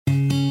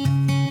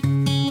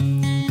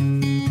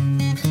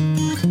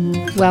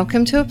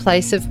Welcome to a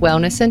place of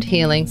wellness and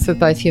healing for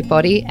both your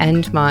body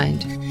and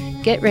mind.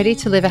 Get ready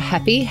to live a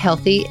happy,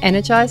 healthy,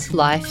 energized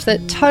life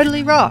that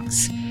totally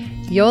rocks.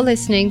 You're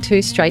listening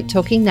to Straight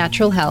Talking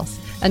Natural Health,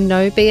 a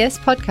no BS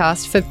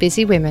podcast for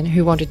busy women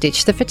who want to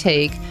ditch the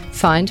fatigue,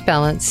 find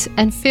balance,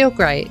 and feel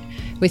great,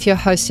 with your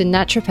host and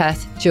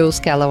naturopath, Jules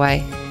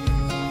Galloway.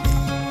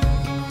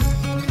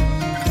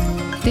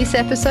 This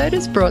episode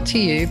is brought to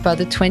you by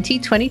the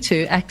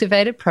 2022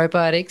 Activated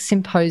Probiotics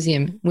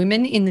Symposium,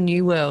 Women in the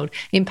New World,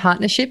 in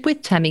partnership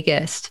with Tammy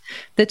Guest.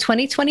 The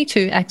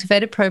 2022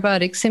 Activated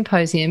Probiotics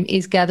Symposium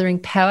is gathering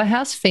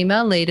powerhouse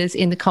female leaders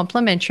in the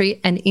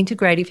complementary and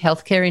integrative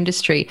healthcare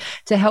industry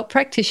to help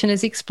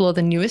practitioners explore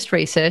the newest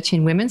research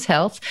in women's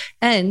health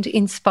and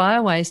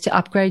inspire ways to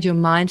upgrade your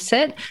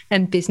mindset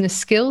and business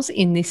skills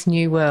in this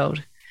new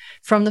world.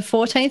 From the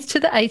 14th to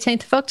the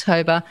 18th of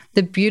October,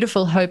 the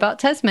beautiful Hobart,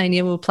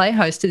 Tasmania will play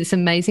host to this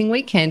amazing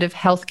weekend of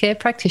healthcare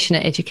practitioner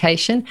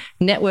education,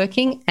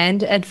 networking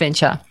and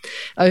adventure.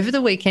 Over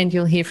the weekend,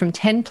 you'll hear from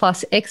 10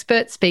 plus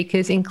expert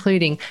speakers,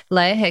 including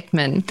Leah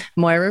Heckman,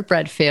 Moira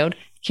Bradfield,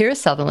 Kira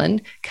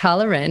Sutherland,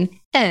 Carla Wren,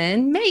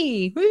 and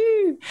me.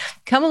 Woo!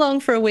 Come along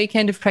for a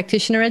weekend of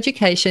practitioner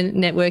education,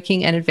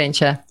 networking and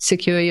adventure.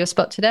 Secure your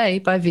spot today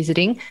by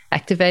visiting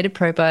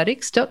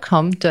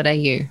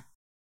activatedprobiotics.com.au.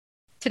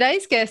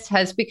 Today's guest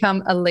has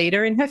become a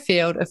leader in her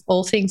field of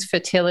all things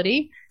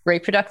fertility,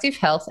 reproductive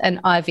health,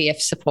 and IVF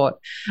support.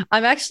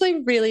 I'm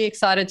actually really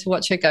excited to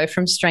watch her go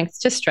from strength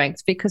to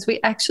strength because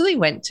we actually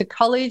went to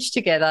college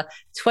together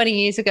 20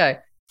 years ago.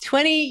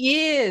 20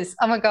 years.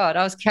 Oh my God.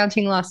 I was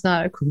counting last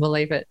night. I couldn't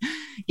believe it.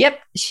 Yep.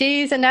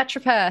 She's a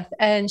naturopath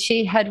and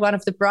she had one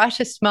of the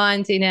brightest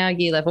minds in our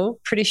year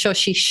level. Pretty sure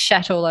she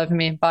shat all over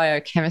me in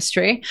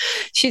biochemistry.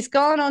 She's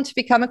gone on to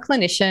become a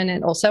clinician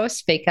and also a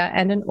speaker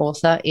and an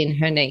author in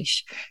her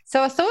niche.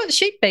 So I thought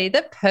she'd be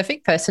the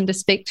perfect person to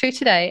speak to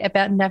today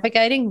about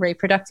navigating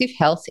reproductive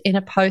health in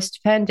a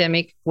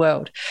post-pandemic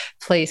world.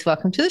 Please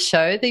welcome to the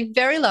show the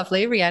very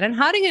lovely Rhiannon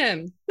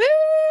Hardingham. Woo!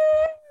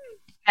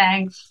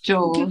 Thanks,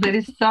 Jules. It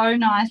is so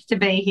nice to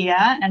be here.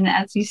 And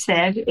as you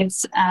said,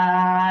 it's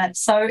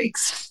so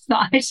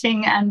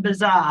exciting and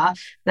bizarre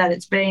that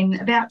it's been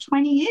about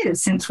 20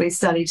 years since we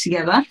studied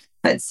together.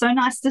 But it's so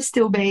nice to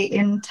still be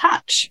in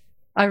touch.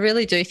 I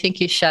really do think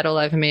you shat all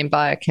over me in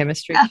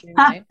biochemistry too,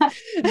 mate.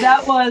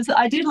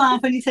 I did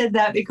laugh when you said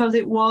that because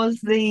it was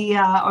the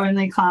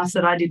only class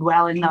that I did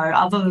well in, though.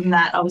 Other than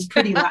that, I was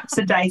pretty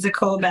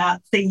lackadaisical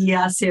about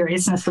the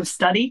seriousness of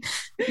study.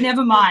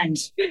 Never mind.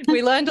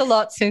 We learned a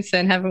lot since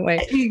then, haven't we?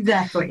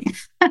 Exactly.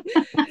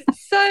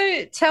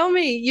 So tell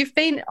me, you've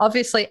been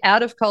obviously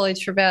out of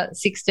college for about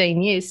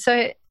 16 years.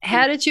 So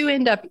how did you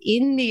end up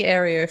in the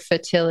area of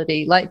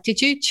fertility? Like,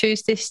 did you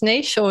choose this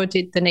niche or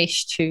did the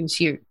niche choose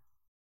you?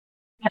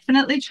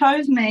 Definitely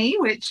chose me,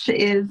 which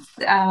is,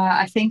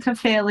 I think, a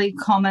fairly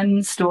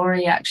common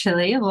story,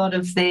 actually. A lot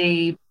of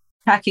the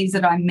trackies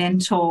that I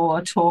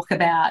mentor talk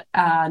about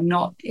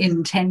not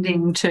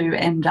intending to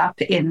end up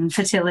in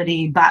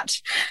fertility, but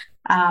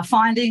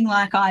finding,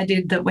 like I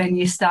did, that when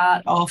you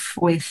start off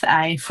with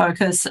a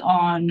focus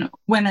on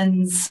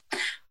women's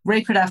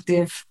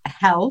reproductive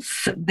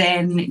health,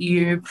 then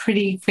you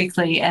pretty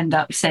quickly end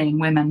up seeing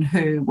women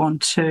who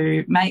want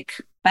to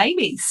make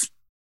babies.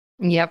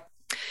 Yep.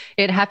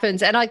 It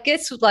happens. And I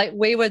guess like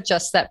we were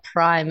just that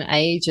prime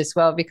age as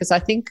well, because I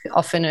think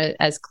often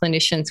as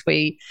clinicians,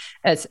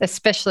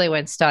 especially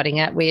when starting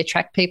out, we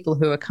attract people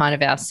who are kind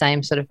of our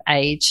same sort of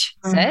age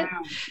set.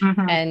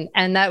 Mm-hmm.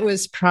 And that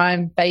was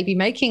prime baby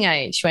making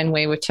age when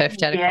we were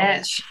turfed out of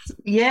college.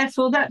 Yes,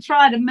 well, that's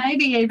right. And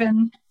maybe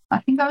even, I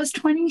think I was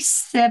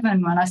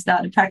 27 when I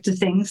started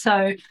practicing.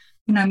 So,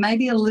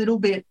 maybe a little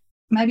bit.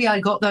 Maybe I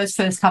got those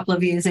first couple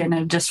of years in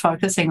of just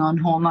focusing on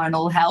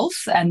hormonal health.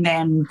 And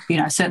then,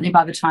 certainly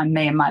by the time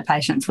me and my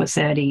patients were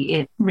 30,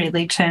 it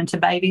really turned to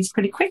babies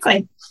pretty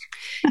quickly.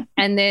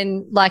 And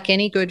then, like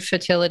any good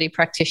fertility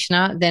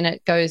practitioner, then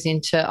it goes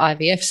into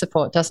IVF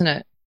support, doesn't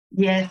it?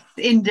 Yes,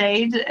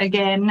 indeed.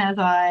 Again, as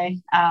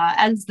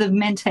the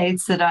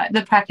mentees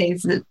the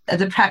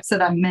pracs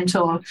that I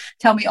mentor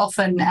tell me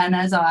often, and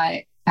as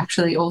I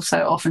actually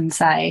also often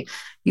say,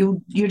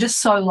 you're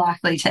just so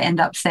likely to end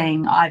up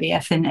seeing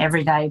IVF in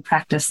everyday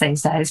practice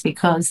these days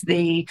because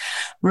the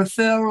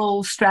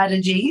referral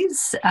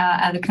strategies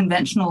at a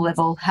conventional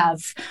level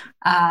have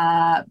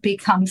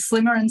become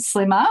slimmer and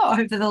slimmer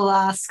over the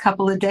last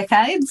couple of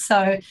decades.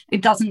 So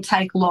it doesn't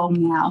take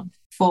long now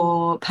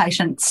for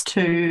patients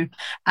to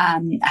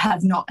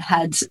have not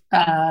had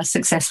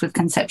success with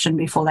conception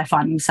before they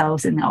find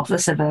themselves in the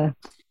office of a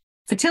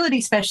fertility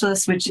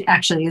specialist, which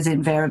actually is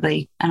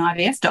invariably an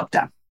IVF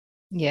doctor.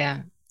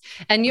 Yeah.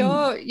 And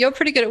you're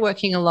pretty good at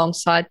working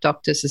alongside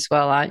doctors as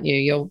well, aren't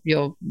you?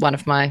 You're one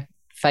of my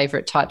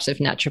favourite types of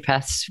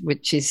naturopaths,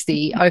 which is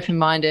the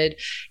open-minded,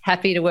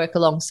 happy to work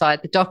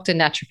alongside the doctor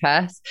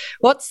naturopath.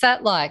 What's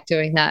that like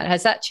doing that?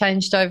 Has that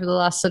changed over the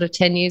last sort of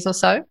 10 years or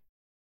so?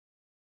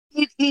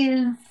 It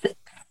is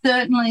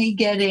certainly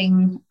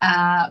getting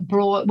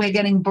we're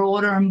getting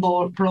broader and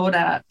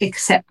broader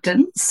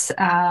acceptance.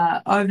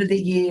 Over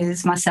the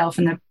years, myself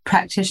and the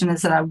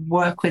practitioners that I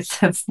work with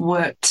have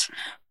worked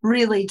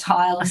really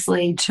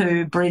tirelessly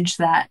to bridge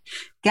that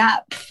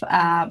gap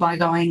by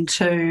going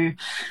to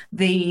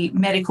the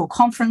medical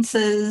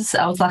conferences.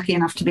 I was lucky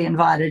enough to be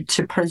invited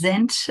to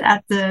present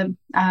at the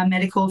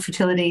Medical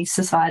Fertility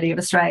Society of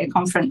Australia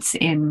conference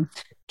in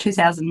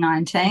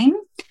 2019.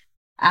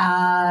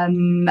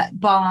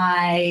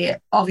 By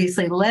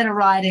obviously letter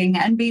writing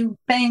and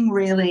being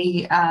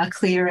really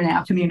clear in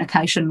our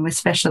communication with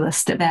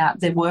specialists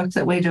about the work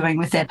that we're doing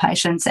with their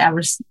patients,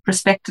 our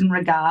respect and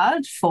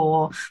regard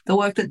for the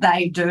work that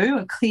they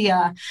do,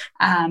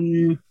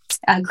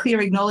 a clear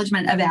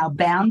acknowledgement of our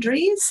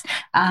boundaries,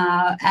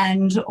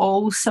 and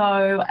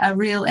also a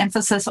real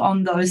emphasis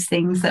on those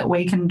things that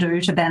we can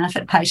do to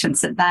benefit patients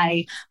that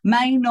they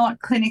may not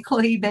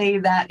clinically be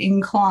that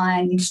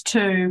inclined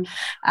to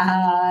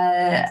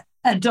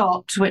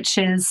adopt, which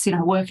is,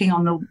 working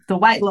on the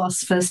weight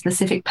loss for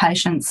specific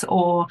patients,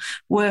 or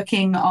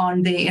working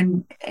on the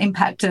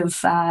impact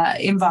of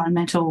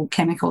environmental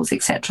chemicals,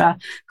 etc.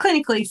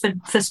 Clinically,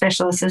 for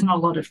specialists, there's not a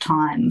lot of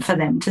time for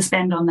them to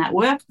spend on that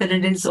work, but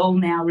it is all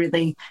now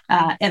really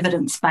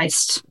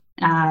evidence-based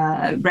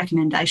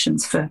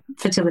recommendations for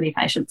fertility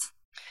patients.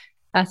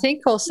 I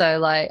think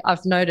also,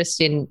 I've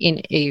noticed in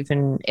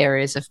even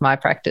areas of my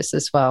practice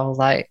as well,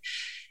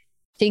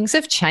 things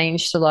have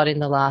changed a lot in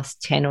the last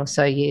 10 or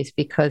so years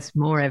because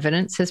more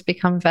evidence has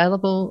become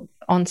available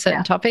on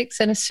certain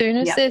topics. And as soon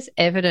as there's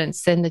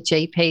evidence, then the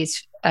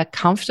GPs are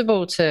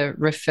comfortable to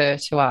refer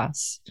to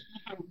us.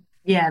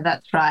 Yeah,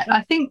 that's right.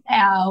 I think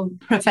our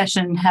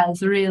profession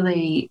has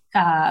really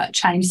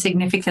changed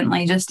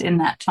significantly just in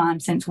that time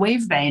since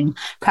we've been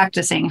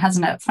practicing,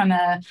 hasn't it? From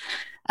a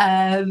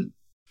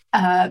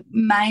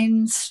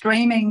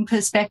mainstreaming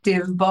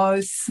perspective,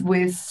 both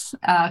with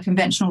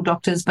conventional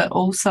doctors, but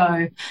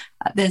also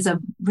there's a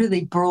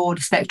really broad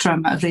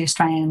spectrum of the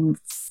Australian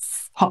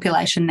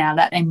population now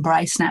that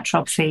embrace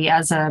naturopathy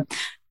as a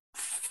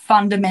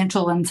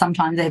fundamental and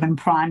sometimes even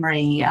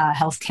primary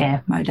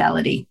healthcare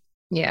modality.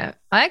 Yeah,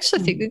 I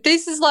actually think that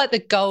this is like the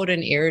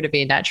golden era to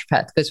be a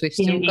naturopath, because we've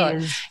still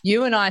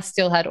you and I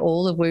still had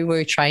all the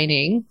woo-woo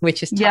training,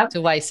 which is tucked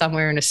away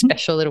somewhere in a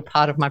special little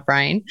part of my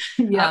brain.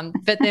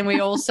 But then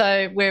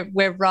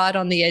we're right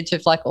on the edge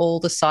of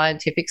all the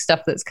scientific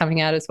stuff that's coming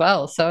out as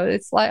well. So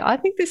it's I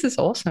think this is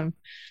awesome.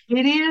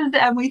 It is,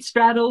 and we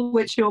straddle,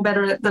 which you're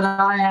better at than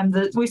I am,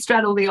 that we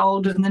straddle the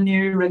old and the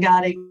new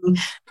regarding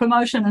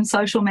promotion and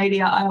social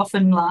media. I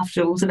often laugh,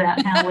 Jules,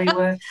 about how we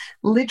were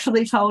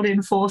literally told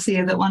in fourth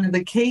year that one of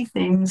the key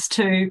things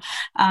to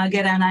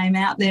get our name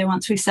out there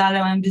once we started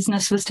our own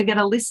business was to get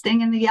a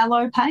listing in the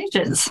yellow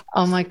pages.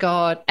 Oh, my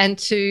God. And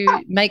to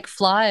make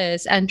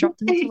flyers and drop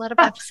them into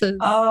letterboxes.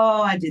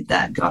 Oh, I did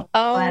that. God,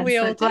 we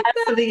all did that.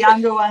 For the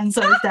younger ones,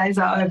 those days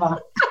are over.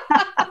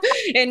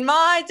 In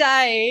my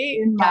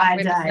day,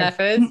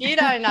 you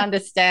don't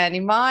understand.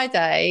 In my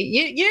day,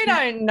 you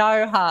don't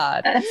know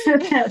hard.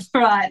 That's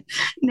right.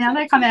 Now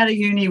they come out of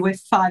uni with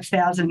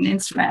 5,000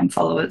 Instagram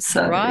followers.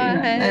 So,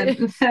 right.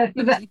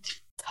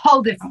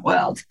 Whole different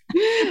world.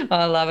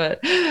 I love it.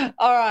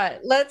 All right,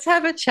 let's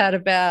have a chat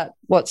about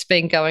what's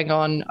been going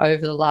on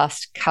over the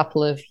last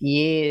couple of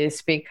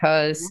years,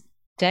 because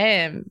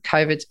damn,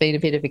 COVID's been a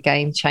bit of a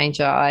game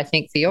changer, I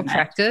think, for your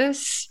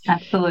practice.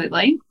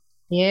 Absolutely.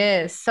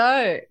 Yeah.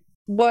 So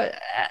what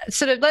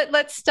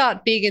let's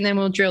start big and then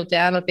we'll drill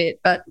down a bit.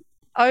 But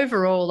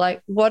overall,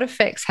 what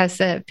effects has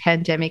the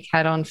pandemic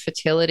had on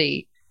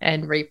fertility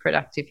and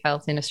reproductive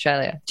health in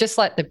Australia? Just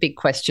the big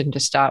question to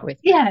start with.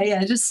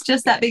 Yeah, just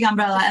that big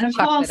umbrella. And of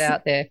course, it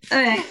out there.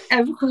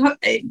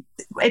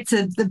 It's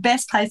the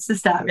best place to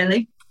start,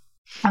 really.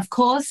 Of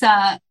course,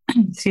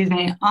 excuse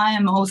me, I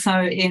am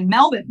also in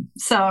Melbourne.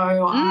 So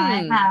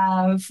I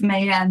have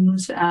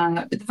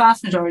the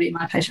vast majority of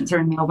my patients are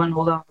in Melbourne,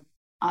 although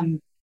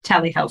I'm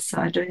telehealth, so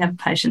I do have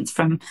patients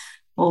from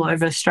all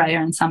over Australia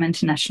and some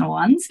international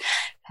ones.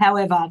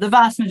 However, the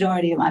vast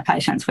majority of my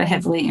patients were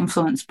heavily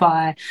influenced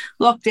by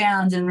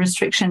lockdowns and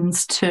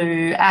restrictions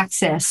to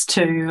access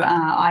to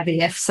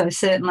IVF. So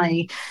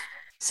certainly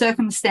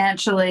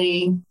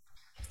circumstantially,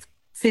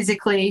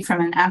 physically,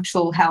 from an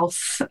actual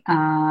health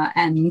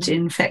and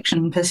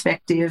infection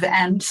perspective,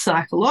 and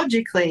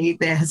psychologically,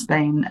 there has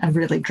been a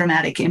really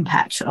dramatic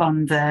impact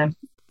on the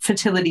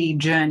fertility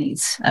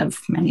journeys of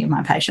many of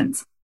my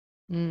patients.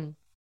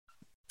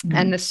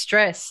 And the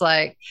stress,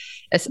 I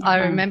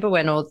remember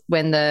when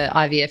the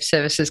IVF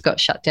services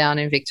got shut down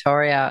in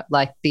Victoria,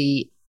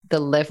 the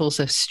levels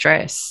of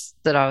stress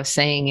that I was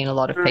seeing in a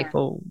lot of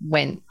people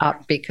went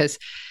up, because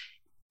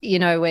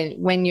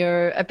when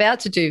you're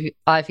about to do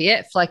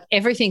IVF,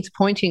 everything's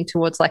pointing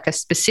towards a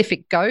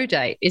specific go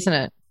date, isn't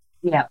it?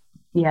 Yeah,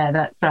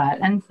 that's right.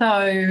 And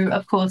so,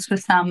 of course, for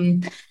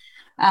some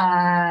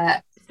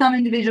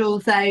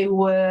individuals, they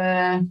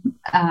were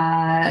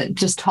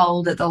just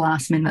told at the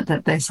last minute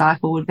that their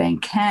cycle would be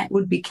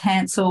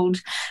cancelled.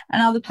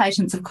 And other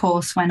patients, of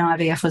course, when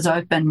IVF was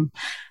open,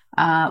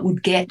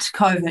 would get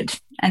COVID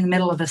in the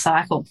middle of a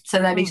cycle.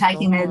 So they'd be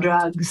taking their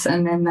drugs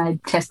and then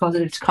they'd test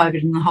positive to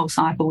COVID and the whole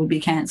cycle would be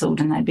cancelled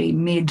and they'd be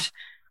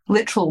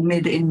literal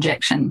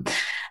mid-injection.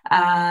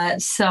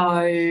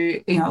 So,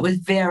 it was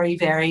very,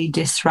 very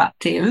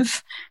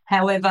disruptive.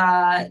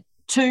 However,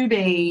 to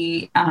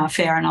be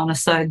fair and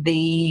honest, though,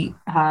 the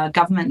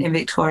government in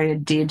Victoria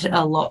did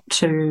a lot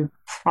to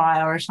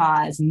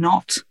prioritise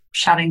not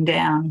shutting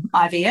down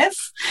IVF.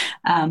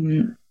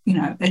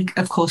 It,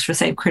 of course,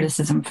 received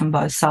criticism from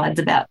both sides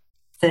about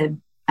the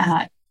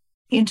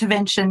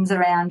interventions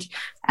around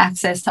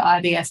access to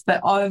IVF, but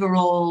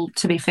overall,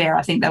 to be fair,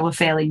 I think they were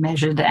fairly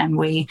measured, and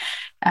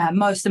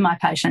most of my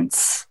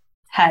patients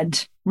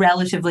had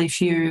relatively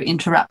few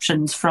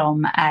interruptions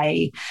from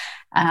a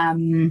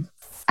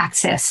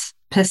access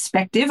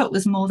perspective. It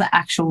was more the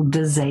actual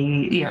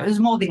disease, it was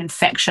more the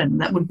infection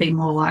that would be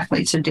more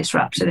likely to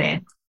disrupt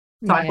their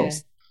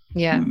cycles.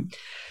 Yeah.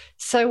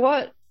 So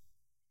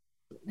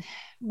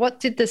what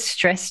did the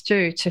stress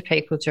do to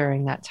people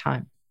during that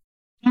time?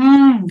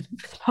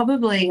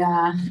 Probably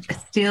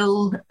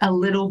still a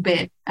little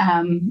bit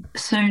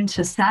soon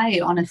to say,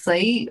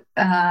 honestly.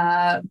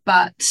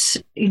 But,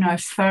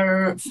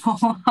 for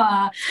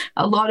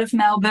a lot of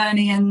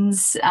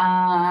Melburnians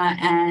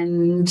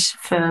and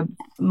for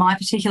my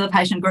particular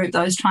patient group,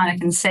 those trying to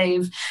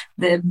conceive,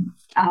 the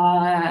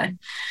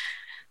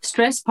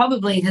stress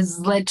probably has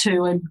led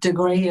to a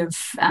degree of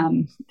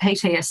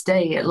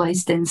PTSD, at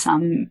least in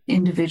some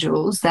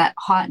individuals, that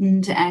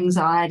heightened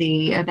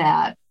anxiety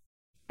about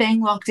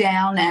being locked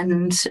down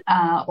and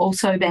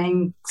also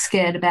being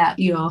scared about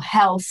your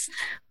health,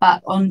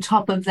 but on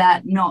top of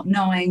that, not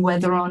knowing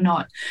whether or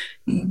not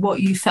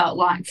what you felt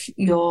like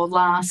your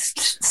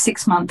last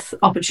 6-month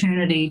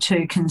opportunity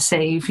to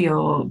conceive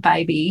your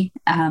baby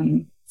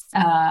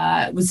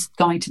was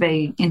going to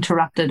be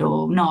interrupted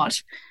or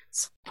not.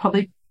 It's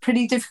probably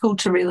pretty difficult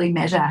to really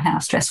measure how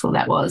stressful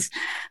that was,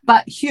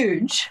 but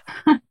huge.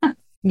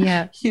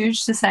 Yeah.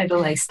 Huge to say the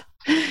least.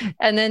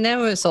 And then there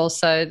was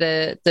also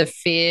the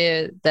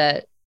fear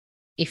that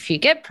if you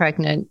get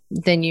pregnant,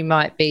 then you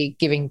might be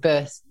giving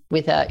birth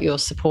without your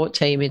support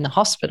team in the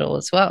hospital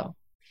as well.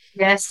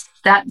 Yes,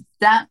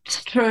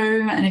 that's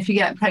true. And if you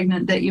get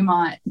pregnant, that you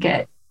might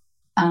get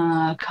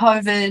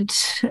COVID.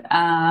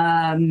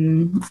 I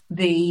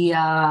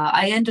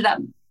ended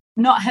up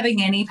not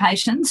having any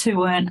patients who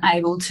weren't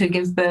able to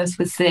give birth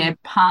with their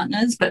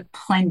partners, but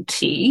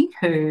plenty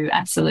who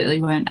absolutely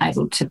weren't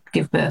able to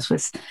give birth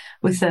with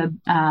a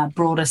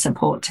broader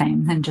support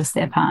team than just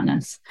their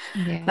partners.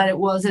 Yeah. But it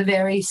was a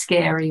very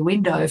scary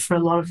window for a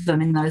lot of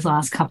them in those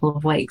last couple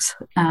of weeks,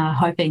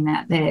 hoping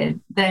that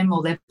them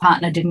or their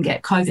partner didn't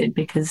get COVID,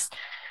 because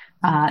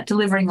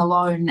delivering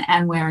alone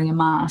and wearing a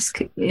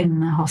mask in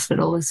the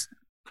hospital is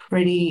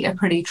a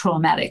pretty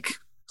traumatic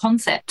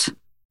concept.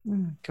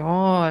 Oh,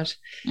 God.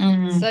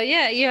 So,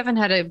 yeah, you haven't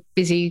had a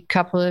busy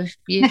couple of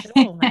years at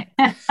all, mate.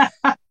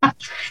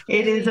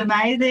 It is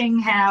amazing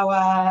how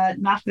a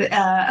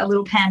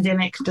little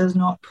pandemic does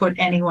not put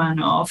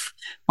anyone off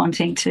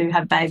wanting to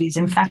have babies.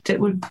 In fact, it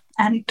would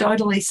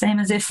anecdotally seem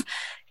as if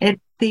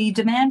the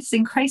demand has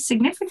increased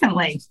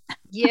significantly.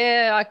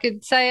 Yeah, I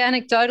could say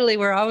anecdotally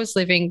where I was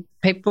living,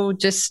 people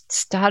just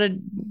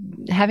started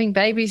having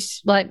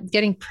babies, like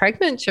getting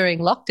pregnant during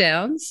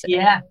lockdowns.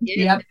 Yeah.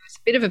 There was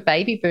a bit of a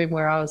baby boom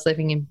where I was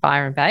living in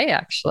Byron Bay,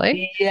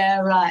 actually. Yeah,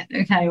 right.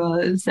 Okay, well,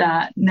 it was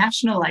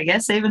national, I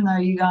guess, even though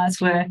you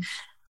guys were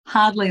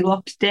hardly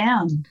locked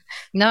down.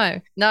 No,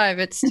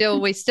 but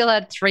still, we still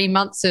had 3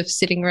 months of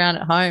sitting around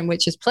at home,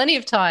 which is plenty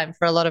of time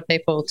for a lot of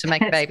people to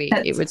make a baby,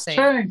 it would seem.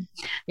 True.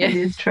 Yeah. It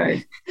is true.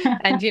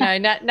 And,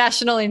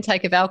 national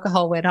intake of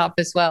alcohol went up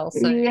as well.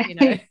 So,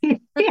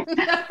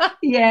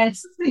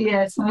 Yes.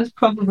 There's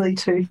probably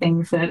two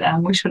things that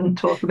we shouldn't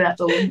talk about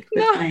the link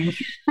between.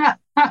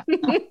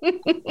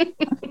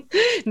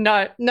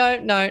 No.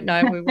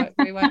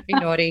 We won't be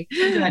naughty.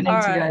 We don't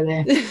need to go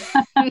there.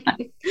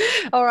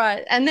 All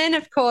right. And then,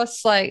 of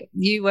course, like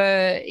you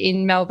were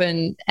in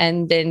Melbourne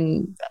and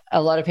then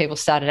a lot of people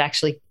started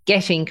actually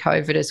getting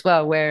COVID as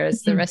well,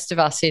 whereas the rest of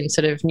us in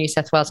sort of New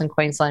South Wales and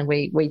Queensland,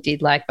 we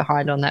did lag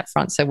behind on that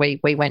front. So we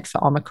went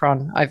for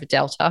Omicron over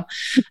Delta.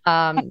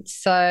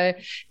 So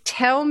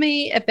tell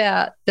me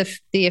about the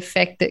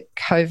effect that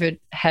COVID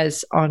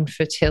has on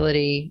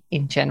fertility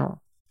in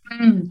general.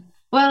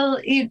 Well,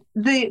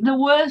 the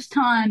worst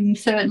time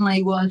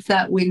certainly was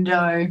that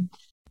window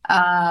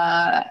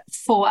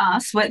for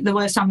us. The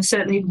worst time was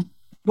certainly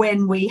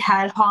when we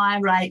had high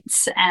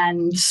rates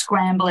and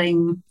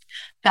scrambling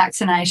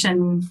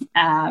vaccination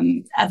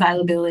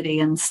availability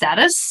and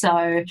status.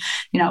 So,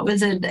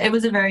 it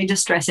was a very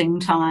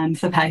distressing time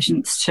for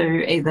patients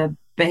to either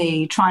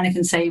be trying to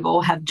conceive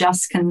or have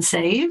just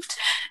conceived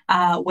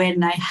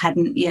when they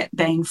hadn't yet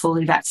been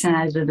fully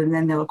vaccinated. And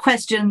then there were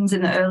questions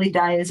in the early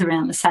days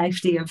around the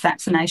safety of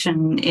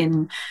vaccination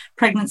in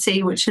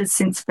pregnancy, which has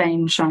since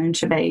been shown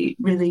to be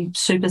really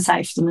super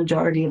safe the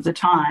majority of the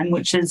time,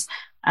 which is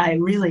a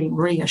really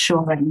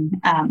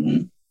reassuring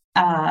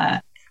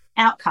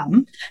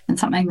outcome and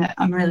something that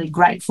I'm really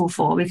grateful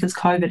for, because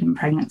COVID and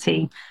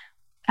pregnancy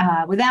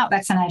without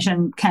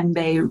vaccination can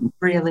be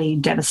really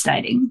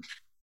devastating.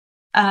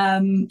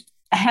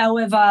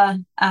 However,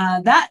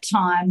 that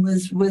time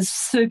was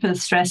super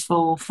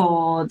stressful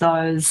for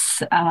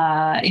those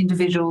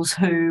individuals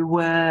who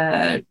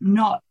were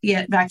not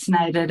yet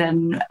vaccinated,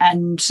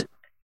 and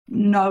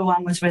no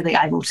one was really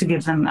able to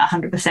give them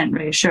 100%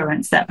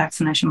 reassurance that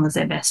vaccination was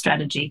their best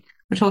strategy.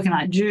 We're talking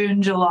like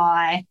June,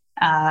 July,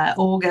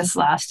 August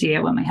last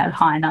year, when we had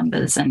high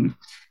numbers and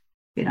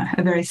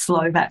a very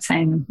slow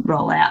vaccine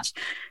rollout.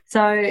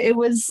 So it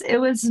was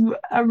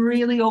a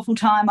really awful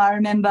time. I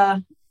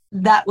remember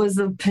that was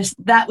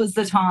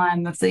the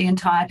time of the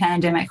entire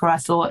pandemic where I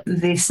thought,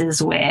 this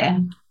is where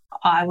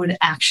I would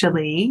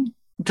actually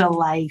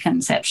delay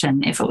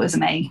conception if it was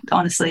me.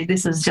 Honestly,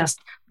 this is just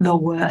the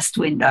worst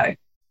window.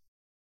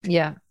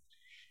 Yeah,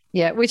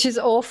 which is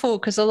awful,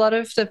 because a lot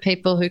of the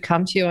people who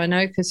come to you, I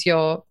know, because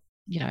you're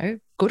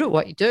good at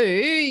what you do,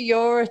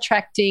 you're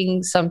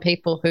attracting some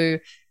people who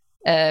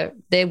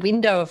their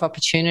window of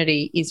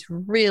opportunity is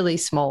really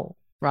small,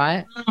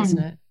 right? Isn't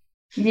it?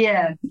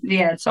 Yeah,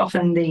 it's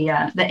often the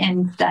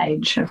end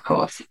stage, of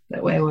course,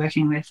 that we're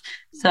working with.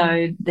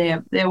 So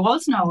there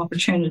was no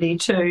opportunity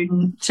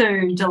to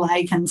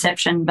delay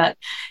conception, but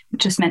it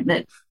just meant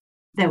that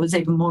there was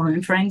even more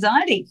room for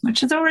anxiety,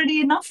 which is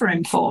already enough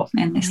room for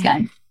in this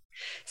game.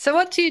 So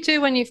what do you do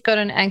when you've got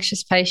an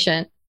anxious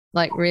patient,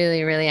 like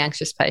really, really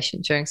anxious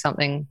patient during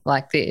something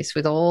like this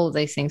with all of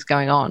these things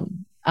going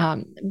on?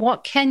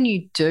 What can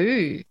you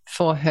do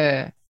for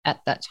her at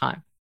that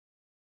time?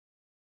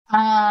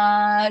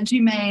 Do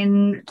you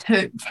mean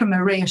from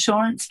a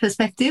reassurance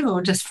perspective,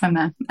 or just from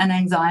an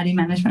anxiety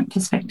management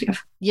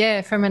perspective?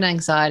 Yeah, from an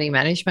anxiety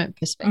management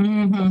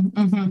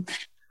perspective.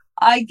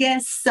 I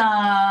guess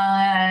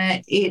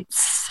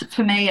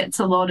it's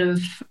a lot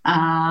of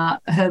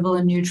herbal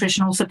and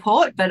nutritional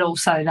support, but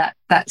also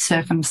that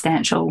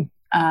circumstantial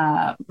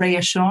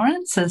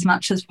reassurance as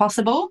much as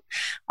possible.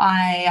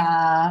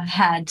 I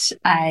had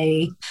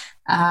a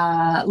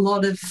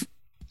lot of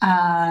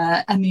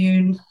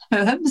immune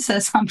herbs,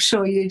 as I'm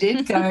sure you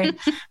did, go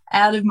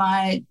out of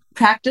my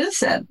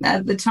practice at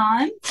the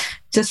time,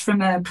 just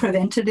from a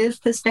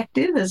preventative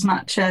perspective as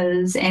much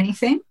as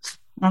anything.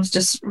 I was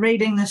just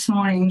reading this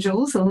morning,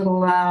 Jules, a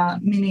little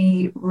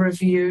mini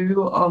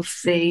review of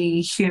the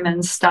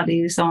human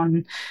studies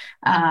on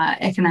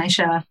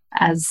echinacea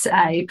as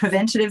a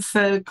preventative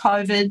for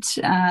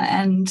COVID,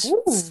 and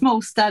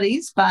small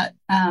studies, but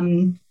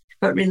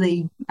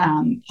really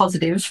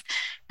positive.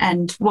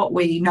 And what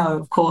we know,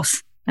 of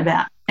course,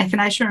 about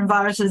echinacea and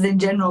viruses in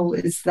general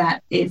is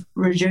that it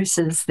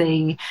reduces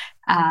the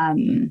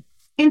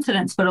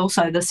incidence, but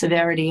also the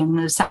severity, and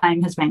the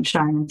same has been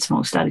shown in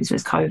small studies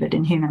with COVID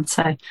in humans.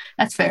 So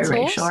that's very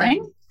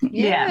reassuring. Awesome.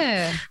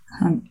 Yeah.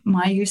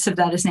 My use of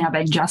that has now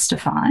been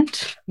justified.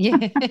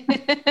 Yeah.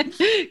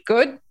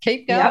 Good.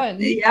 Keep going.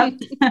 Yep.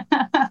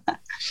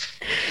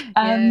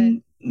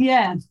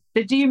 Yeah.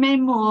 But do you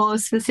mean more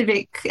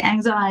specific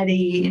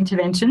anxiety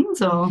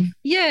interventions, or?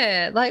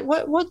 Yeah, like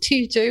what do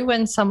you do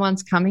when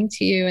someone's coming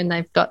to you and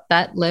they've got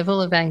that level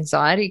of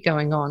anxiety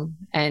going on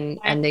and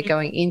they're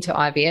going into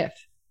IVF?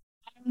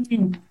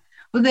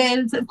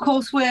 Well, of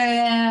course,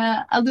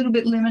 we're a little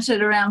bit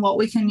limited around what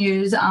we can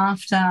use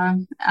after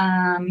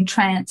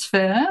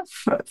transfer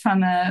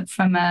from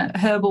a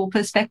herbal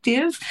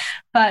perspective,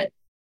 but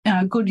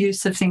good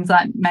use of things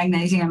like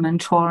magnesium and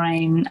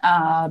taurine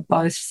are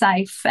both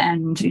safe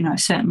and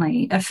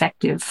certainly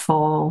effective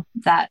for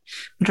that,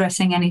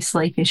 addressing any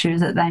sleep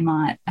issues that they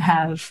might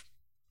have,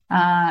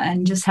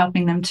 and just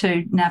helping them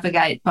to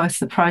navigate both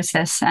the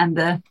process and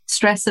the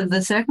stress of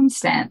the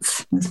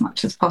circumstance as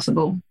much as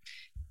possible.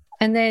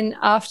 And then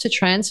after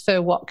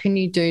transfer, what can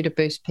you do to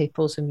boost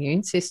people's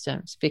immune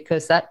systems?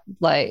 Because that,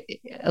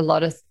 like, a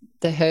lot of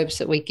the herbs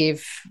that we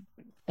give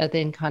are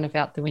then kind of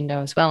out the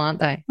window as well, aren't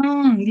they?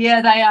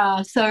 Yeah, they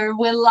are. So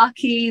we're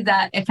lucky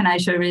that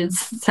echinacea is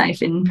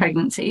safe in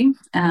pregnancy.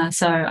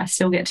 So I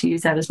still get to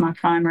use that as my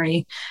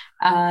primary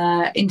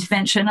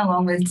intervention,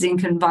 along with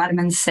zinc and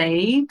vitamin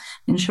C,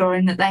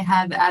 ensuring that they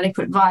have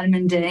adequate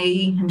vitamin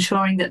D,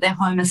 ensuring that their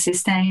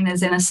homocysteine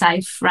is in a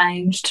safe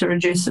range to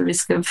reduce the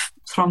risk of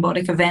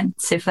thrombotic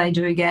events if they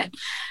do get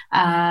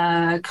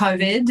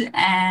COVID,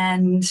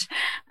 and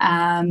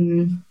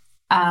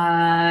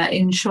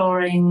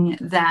ensuring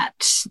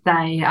that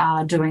they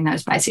are doing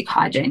those basic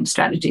hygiene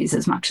strategies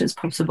as much as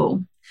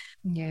possible.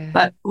 Yeah.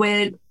 But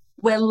we're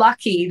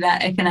lucky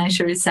that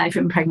echinacea is safe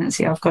in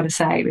pregnancy, I've got to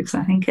say, because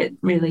I think it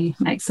really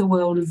makes a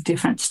world of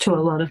difference to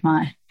a lot of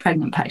my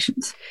pregnant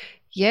patients.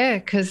 Yeah,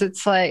 because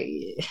it's like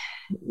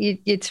it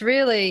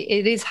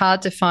is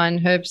hard to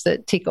find herbs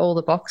that tick all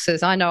the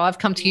boxes. I know I've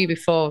come to you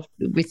before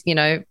with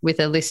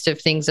a list of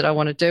things that I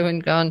want to do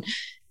and gone,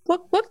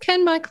 what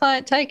can my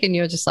client take? And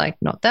you're just like,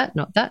 not that,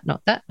 not that,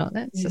 not that, not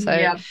that. So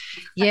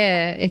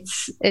yeah,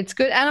 it's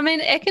good. And I mean,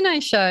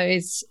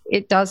 echinacea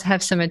it does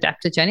have some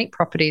adaptogenic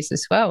properties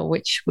as well,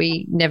 which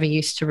we never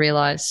used to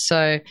realize.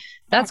 So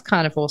that's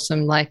kind of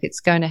awesome. Like, it's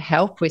going to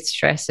help with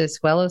stress as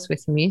well as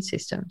with immune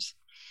systems.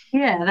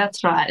 Yeah,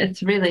 that's right.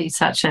 It's really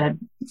such an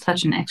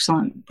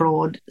excellent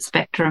broad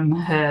spectrum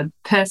herb.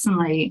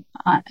 Personally,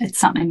 it's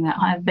something that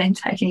I've been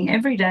taking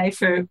every day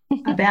for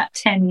about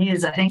 10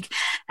 years, I think,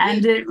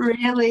 and it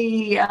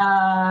really,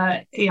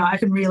 I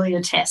can really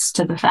attest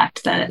to the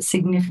fact that it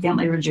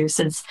significantly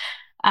reduces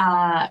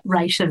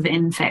rate of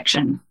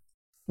infection.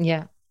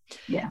 Yeah.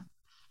 Yeah.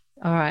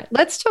 All right.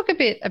 Let's talk a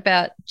bit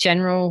about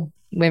general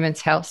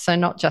women's health, so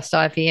not just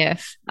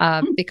IVF,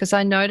 because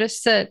I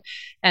noticed that,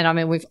 and I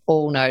mean we've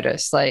all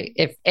noticed, like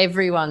if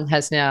everyone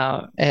has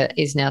now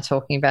is now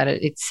talking about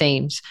it, it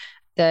seems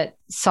that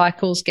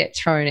cycles get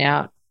thrown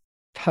out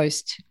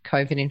post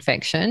COVID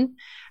infection,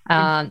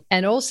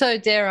 and also,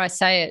 dare I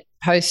say it,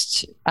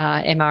 post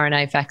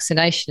mRNA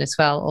vaccination as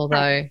well.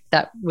 Although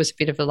that was a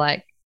bit of a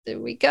like, do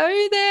we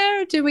go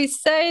there? Do we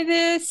say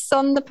this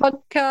on the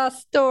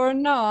podcast or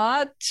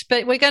not?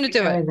 But we're going to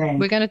do it.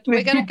 We're going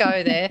to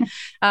go there.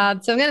 So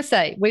I'm going to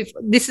say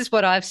this is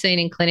what I've seen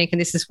in clinic,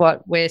 and this is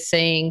what we're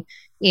seeing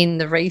in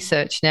the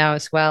research now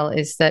as well,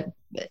 is that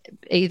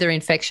either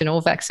infection or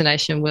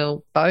vaccination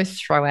will both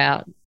throw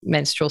out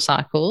menstrual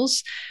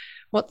cycles.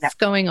 What's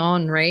going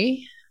on,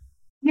 Rhi?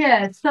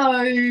 Yeah,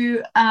 so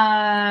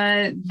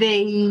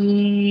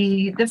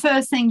the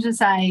first thing to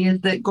say is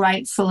that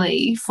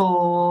gratefully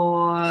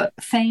for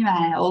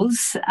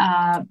females,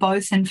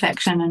 both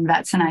infection and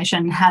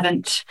vaccination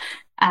haven't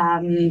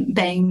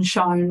been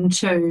shown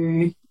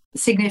to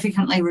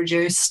significantly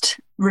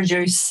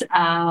reduce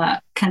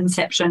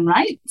conception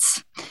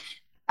rates.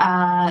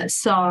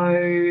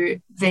 So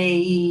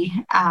the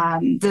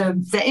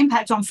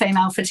impact on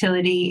female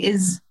fertility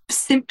is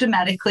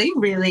symptomatically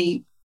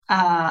really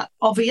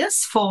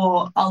obvious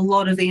for a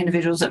lot of the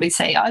individuals that we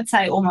see. I'd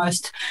say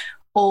almost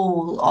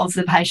all of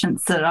the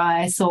patients that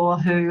I saw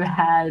who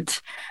had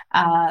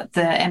the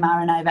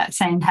mRNA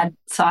vaccine had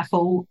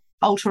cycle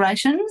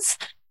alterations.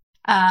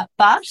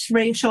 But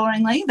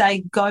reassuringly, they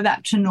go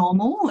back to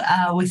normal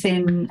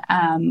within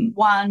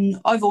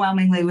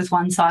overwhelmingly with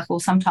one cycle,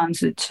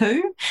 sometimes with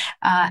two.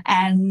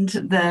 And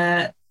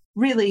the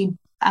really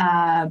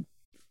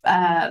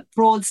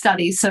broad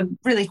studies, so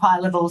really high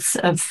levels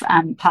of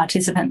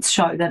participants,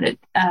 show that it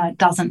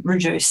doesn't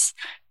reduce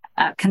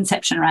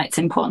conception rates,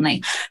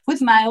 importantly.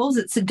 With males,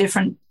 it's a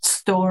different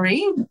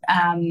story.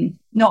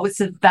 Not with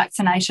the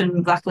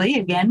vaccination, luckily,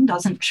 again,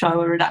 doesn't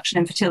show a reduction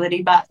in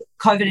fertility, but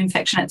COVID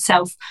infection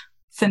itself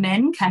for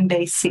men can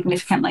be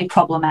significantly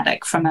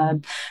problematic from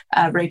a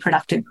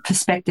reproductive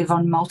perspective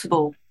in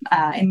multiple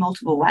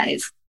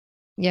ways.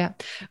 Yeah.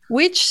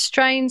 Which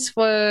strains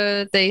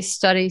were these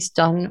studies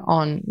done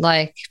on?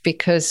 Like,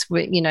 because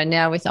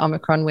now with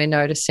Omicron, we're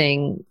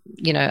noticing,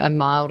 a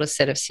milder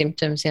set of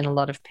symptoms in a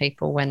lot of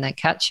people when they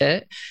catch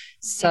it.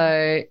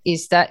 So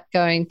is that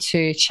going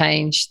to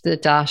change the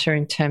data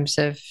in terms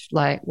of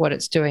like what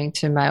it's doing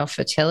to male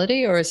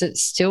fertility, or is it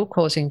still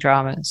causing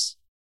dramas?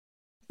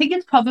 I think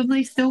it's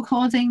probably still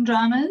causing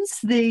dramas.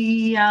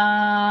 There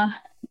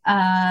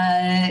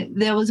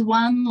was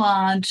one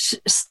large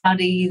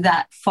study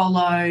that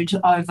followed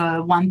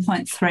over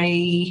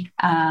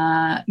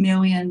 1.3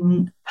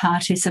 million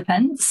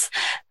participants,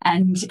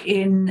 and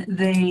in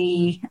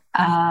the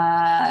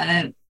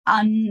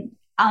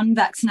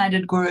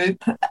unvaccinated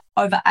group,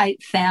 over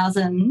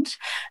 8,000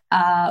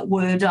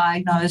 were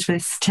diagnosed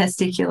with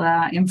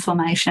testicular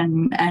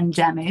inflammation and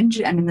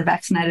damage, and in the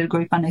vaccinated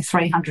group, only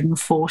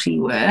 340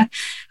 were.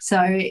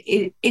 So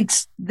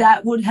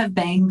that would have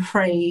been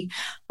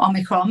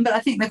pre-Omicron, but I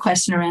think the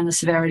question around the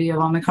severity of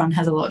Omicron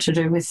has a lot to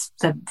do with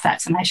the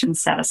vaccination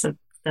status of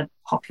the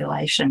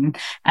population,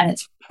 and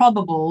it's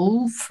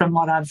probable, from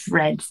what I've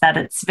read, that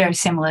it's very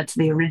similar to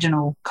the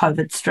original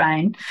COVID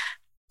strain.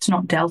 It's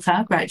not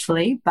Delta,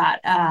 gratefully, but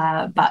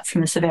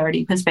from a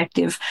severity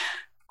perspective,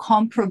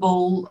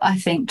 comparable, I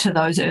think, to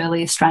those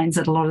earlier strains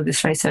that a lot of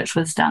this research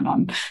was done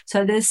on.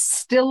 So there's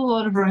still a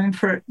lot of room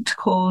for it to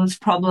cause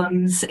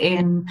problems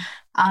in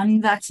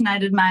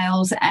unvaccinated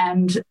males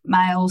and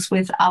males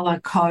with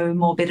other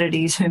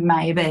comorbidities who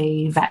may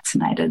be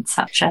vaccinated,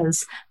 such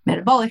as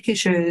metabolic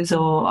issues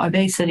or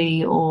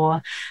obesity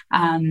or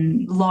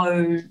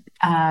low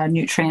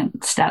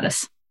nutrient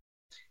status.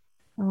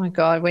 Oh, my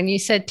God. When you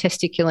said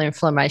testicular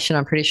inflammation,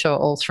 I'm pretty sure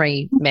all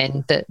three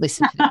men that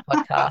listen to the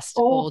podcast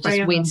all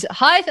just wins.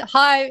 Hi,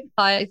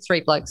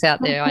 three blokes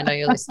out there. I know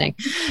you're listening.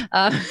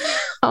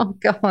 Oh,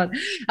 God.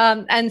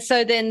 And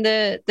so then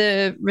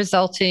the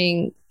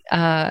resulting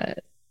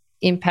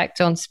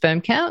impact on sperm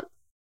count?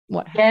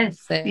 What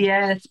happens there?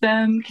 Yeah,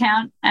 sperm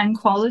count and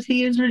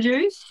quality is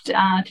reduced.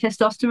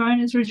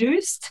 Testosterone is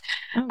reduced.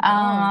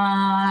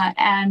 Oh,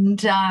 and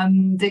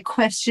the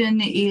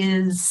question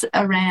is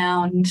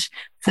around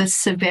the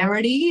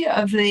severity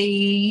of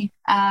the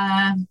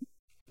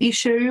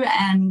issue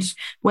and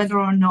whether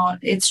or not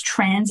it's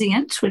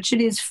transient, which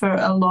it is for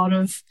a lot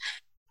of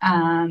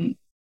men.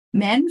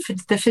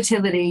 The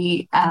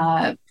fertility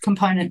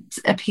component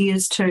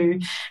appears to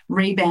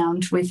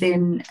rebound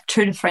within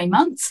 2 to 3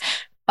 months.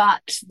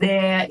 But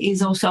there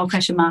is also a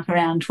question mark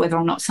around whether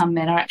or not some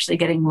men are actually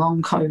getting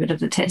long COVID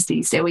of the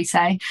testes, dare we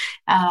say,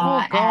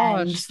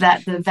 and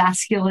that the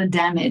vascular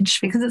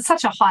damage, because it's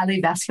such a highly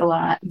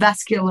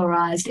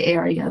vascularized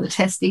area, the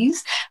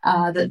testes,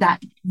 that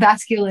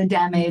vascular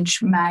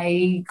damage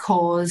may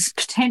cause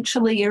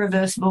potentially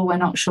irreversible, we're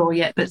not sure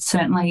yet, but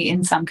certainly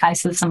in some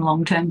cases some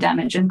long-term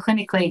damage. And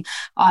clinically,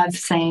 I've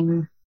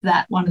seen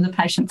that one of the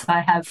patients I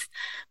have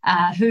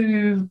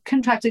who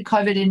contracted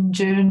COVID in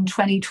June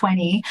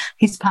 2020,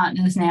 his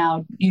partner is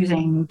now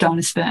using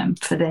donor sperm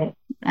for their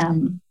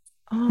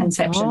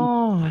conception.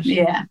 Gosh.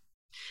 Yeah.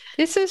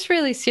 This is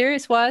really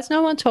serious. Why is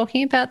no one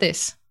talking about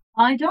this?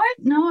 I don't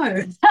know.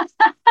 It's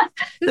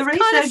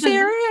kind of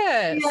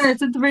serious.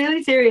 Yes, it's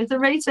really serious. The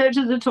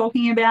researchers are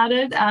talking about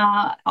it.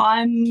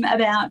 I'm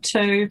about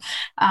to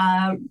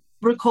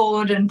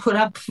record and put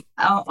up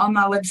on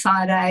my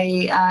website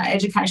a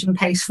education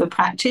piece for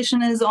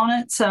practitioners on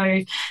it.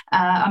 So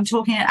I'm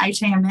talking at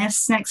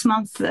ATMS next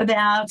month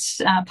about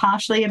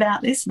partially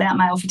about this, about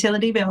male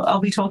fertility, but I'll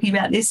be talking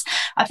about this.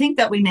 I think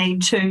that we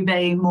need to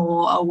be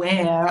more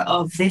aware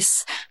of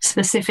this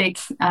specific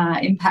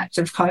impact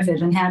of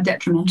COVID and how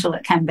detrimental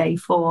it can be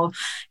for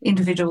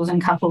individuals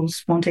and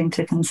couples wanting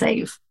to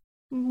conceive.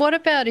 What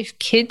about if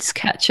kids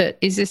catch it?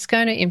 Is this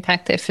going to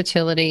impact their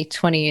fertility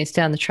 20 years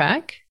down the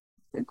track?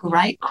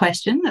 Great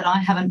question that I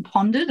haven't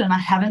pondered, and I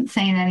haven't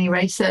seen any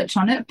research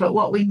on it. But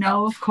what we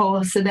know, of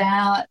course,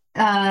 about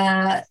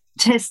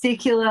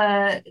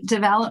testicular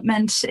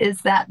development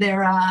is that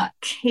there are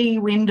key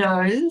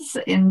windows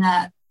in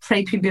that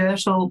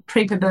prepubertal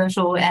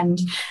and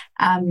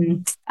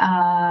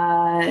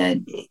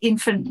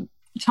infant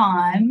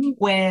time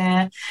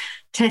where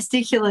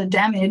testicular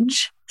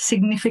damage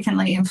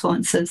significantly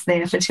influences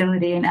their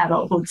fertility in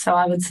adulthood. So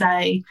I would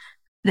say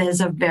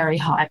there's a very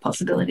high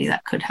possibility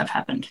that could have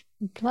happened.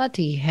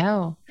 Bloody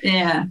hell.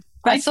 Yeah.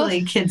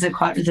 Gratefully, kids are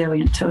quite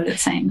resilient to it, it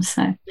seems.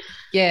 So,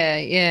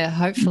 yeah.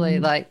 Hopefully,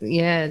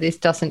 this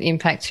doesn't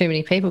impact too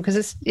many people,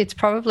 because it's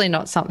probably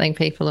not something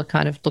people are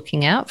kind of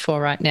looking out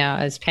for right now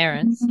as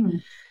parents.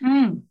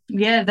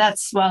 Yeah,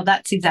 that's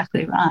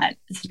exactly right,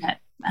 isn't it?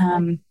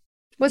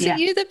 Was it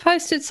you that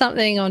posted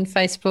something on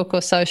Facebook or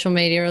social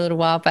media a little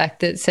while back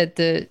that said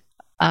that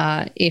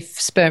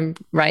if sperm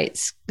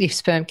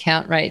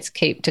count rates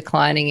keep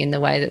declining in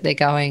the way that they're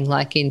going,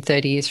 like in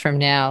 30 years from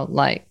now,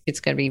 like it's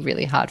going to be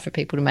really hard for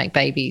people to make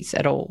babies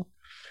at all?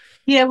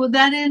 Yeah, well,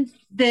 that is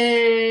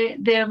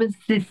there was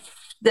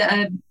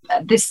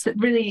this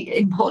really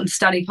important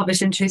study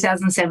published in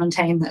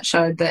 2017 that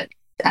showed that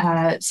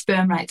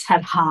sperm rates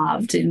had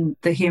halved in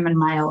the human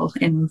male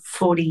in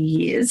 40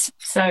 years.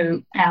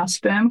 So our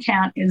sperm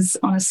count is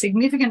on a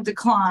significant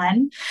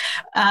decline.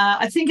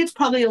 I think it's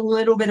probably a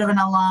little bit of an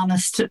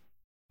alarmist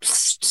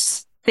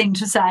thing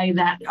to say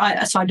that,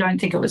 so I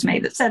don't think it was me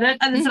that said it.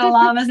 It's an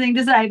alarmist thing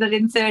to say that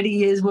in 30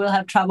 years we'll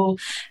have trouble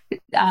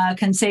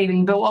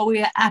conceiving. But what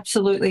we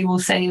absolutely will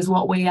see is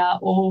what we are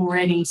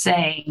already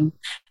seeing,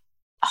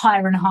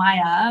 higher and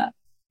higher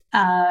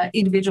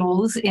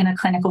individuals in a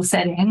clinical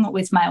setting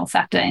with male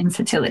factor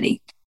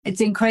infertility. It's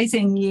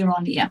increasing year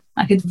on year.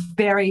 Like, it's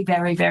very,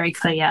 very, very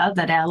clear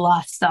that our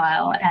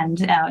lifestyle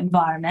and our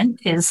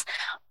environment is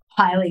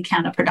highly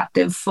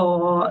counterproductive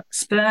for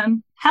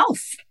sperm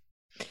health.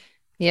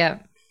 Yeah.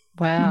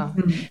 Wow.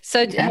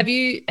 So have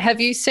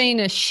you seen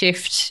a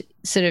shift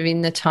sort of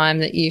in the time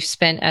that you've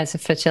spent as a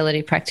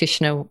fertility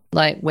practitioner,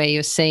 like where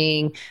you're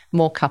seeing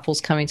more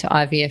couples coming to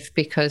IVF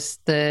because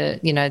the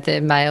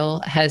male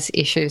has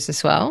issues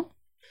as well?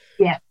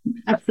 Yeah,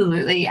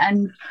 absolutely.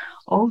 And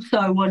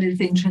also what is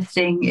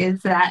interesting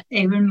is that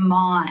even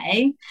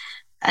my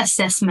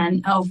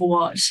assessment of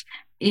what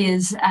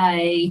is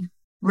a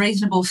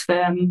reasonable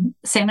semen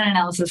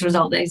analysis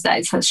result these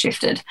days has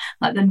shifted.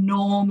 Like the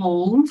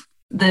normal,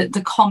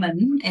 the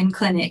common in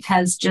clinic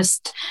has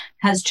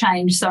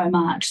changed so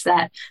much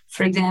that,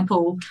 for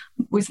example,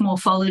 with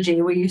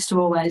morphology, we used to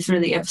always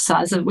really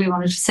emphasise that we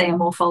wanted to see a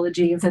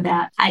morphology of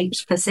about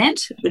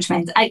 8%, which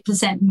means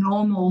 8%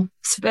 normal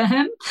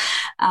sperm.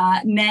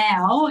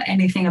 Now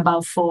anything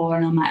above 4%,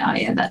 and I'm like, oh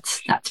yeah,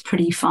 that's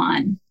pretty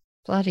fine.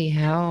 Bloody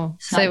hell!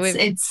 So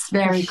it's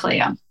very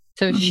clear.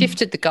 So we've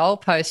shifted the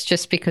goalpost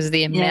just because of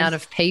the amount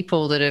of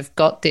people that have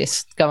got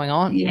this going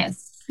on.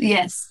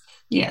 Yes.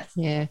 Yeah.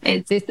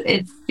 It's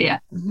yeah.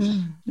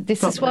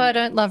 This is why I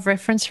don't love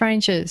reference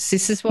ranges.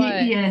 This is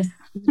why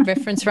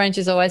reference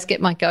ranges always get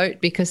my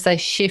goat, because they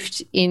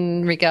shift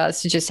in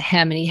regards to just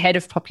how many head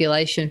of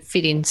population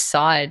fit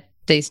inside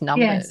these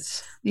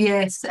numbers.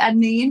 Yes.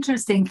 And the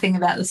interesting thing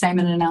about the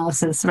semen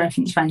analysis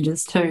reference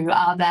ranges too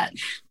are that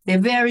they're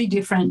very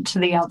different to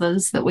the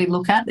others that we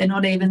look at. They're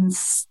not even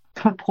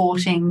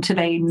purporting to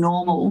be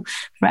normal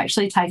were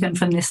actually taken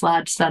from this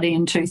large study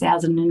in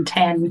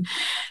 2010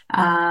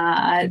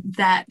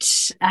 that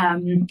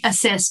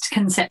assessed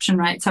conception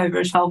rates over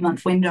a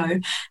 12-month window,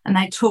 and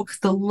they took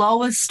the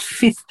lowest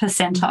fifth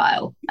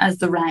percentile as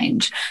the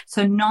range.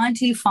 So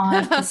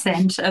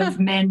 95% of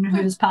men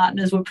whose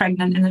partners were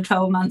pregnant in the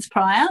 12 months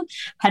prior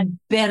had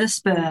better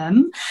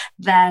sperm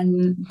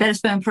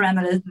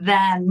parameters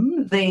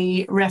than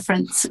the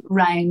reference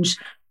range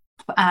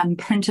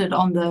printed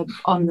on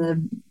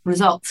the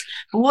results.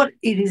 But what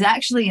it is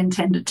actually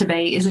intended to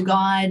be is a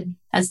guide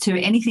as to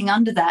anything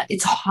under that.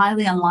 It's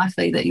highly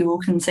unlikely that you will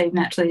conceive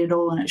naturally at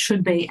all, and it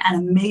should be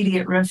an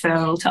immediate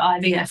referral to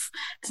IVF.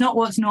 It's not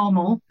what's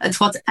normal, it's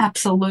what's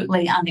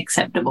absolutely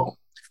unacceptable.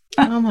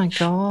 Oh my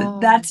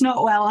God. That's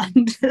not well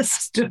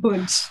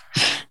understood.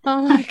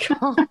 Oh my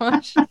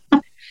gosh.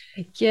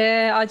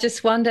 Yeah, I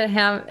just wonder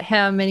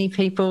how many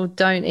people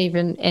don't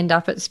even end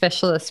up at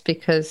specialists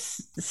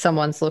because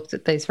someone's looked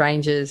at these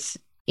ranges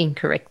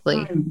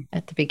incorrectly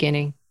at the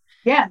beginning.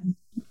 Yeah,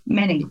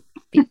 many.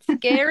 Bit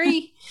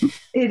scary.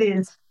 It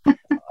is.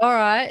 All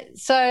right,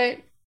 so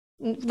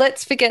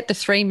let's forget the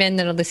three men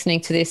that are listening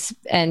to this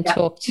and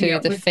talk to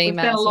the females. We've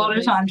spent a lot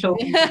of time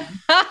talking.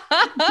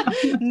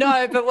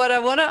 No, but what I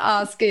want to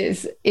ask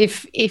is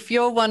if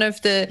you're one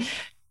of the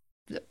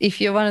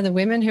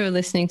women who are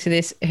listening to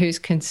this who's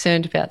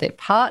concerned about their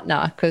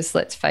partner, because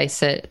let's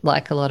face it,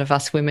 like a lot of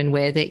us women,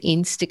 we're the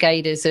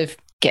instigators of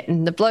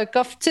getting the bloke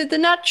off to the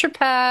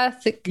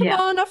naturopath. Come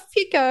on, off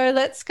you go.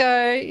 Let's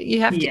go. You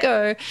have to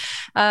go.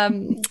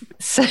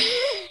 So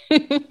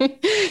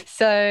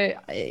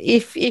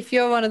if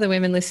you're one of the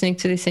women listening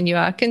to this and you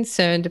are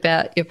concerned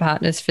about your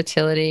partner's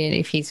fertility and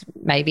if he's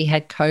maybe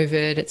had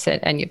COVID,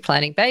 etc., and you're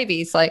planning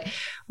babies, like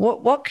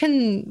what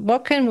can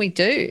we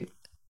do?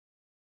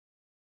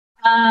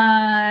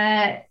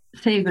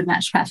 See a good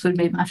naturopath would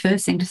be my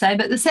first thing to say.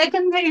 But the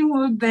second thing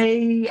would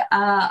be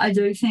I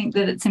do think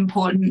that it's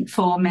important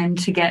for men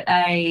to get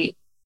a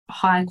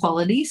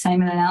high-quality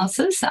semen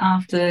analysis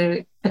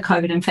after a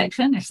COVID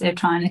infection if they're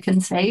trying to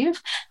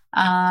conceive,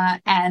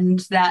 and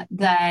that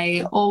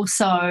they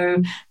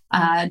also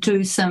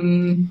do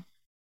some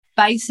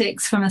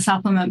basics from a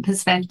supplement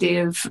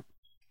perspective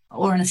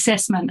or an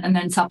assessment and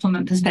then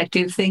supplement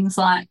perspective. Things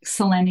like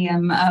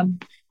selenium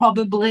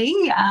probably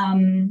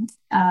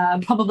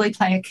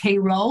play a key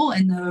role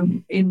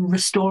in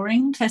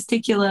restoring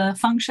testicular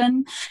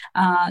function.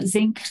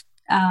 Zinc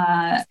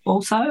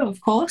also, of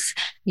course.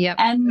 Yep,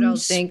 and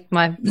zinc,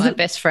 my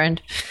best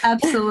friend.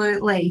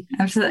 Absolutely,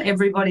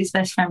 everybody's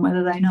best friend,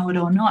 whether they know it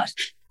or not.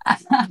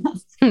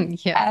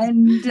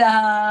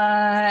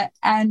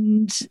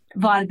 And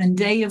vitamin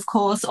D, of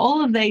course.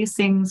 All of these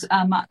things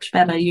are much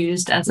better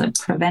used as a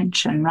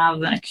prevention rather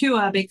than a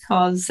cure,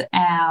 because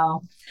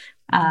our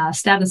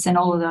status in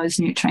all of those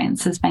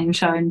nutrients has been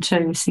shown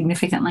to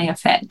significantly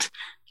affect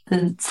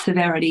the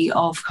severity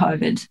of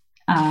COVID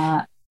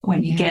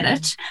when you get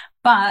it.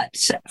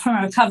 But from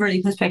a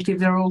recovery perspective,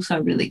 they're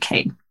also really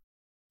key.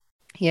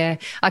 Yeah,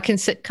 I can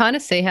kind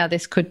of see how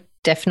this could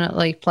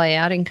definitely play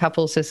out in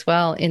couples as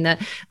well, in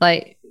that,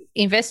 like,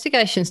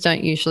 investigations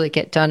don't usually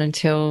get done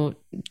until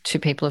two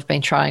people have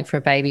been trying for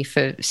a baby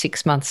for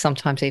 6 months,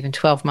 sometimes even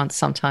 12 months,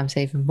 sometimes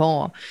even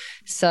more.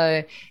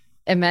 So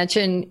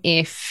imagine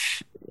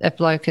if a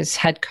bloke has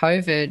had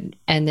COVID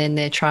and then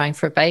they're trying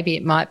for a baby,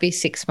 it might be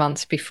 6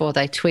 months before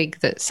they twig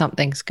that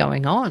something's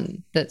going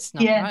on that's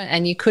not right.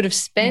 And you could have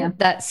spent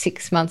that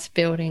 6 months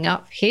building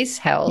up his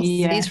health,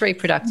 his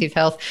reproductive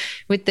health,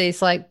 with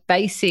these like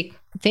basic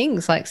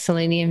things like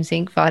selenium,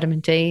 zinc,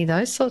 vitamin D,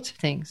 those sorts of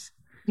things.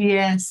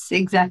 Yes,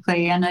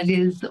 exactly. And it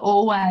is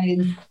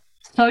always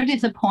so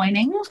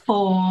disappointing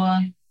for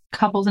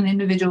couples and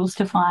individuals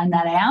to find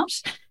that out.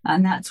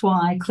 And that's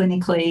why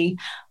clinically,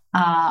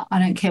 I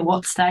don't care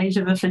what stage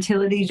of a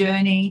fertility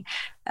journey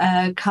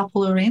a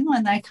couple are in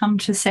when they come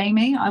to see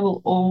me, I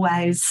will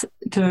always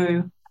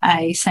do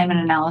a semen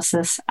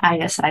analysis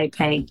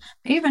ASAP,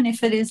 even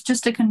if it is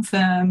just to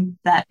confirm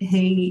that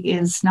he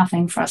is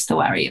nothing for us to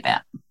worry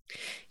about.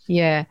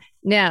 Yeah.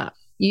 Now,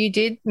 you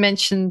did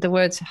mention the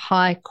words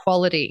high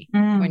quality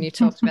when you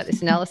talked about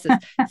this analysis.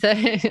 So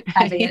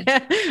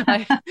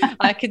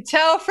I could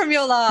tell from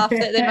your laugh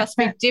that there must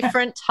be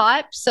different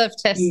types of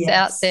tests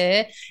out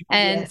there,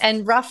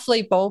 and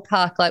roughly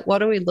ballpark, like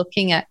what are we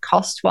looking at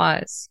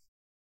cost-wise?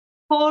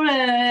 For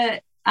a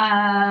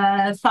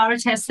thorough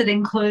test that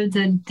includes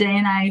a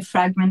DNA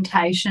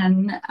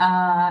fragmentation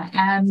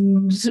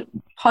and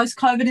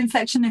post-COVID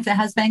infection, if there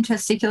has been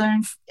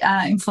testicular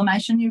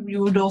inflammation,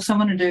 you would also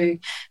want to do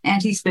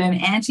anti-sperm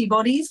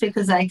antibodies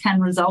because they can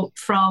result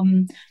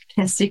from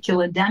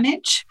testicular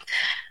damage.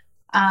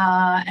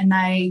 and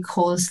they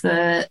cause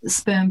the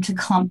sperm to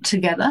clump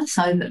together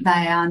so that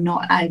they are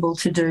not able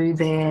to do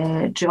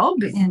their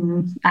job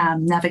in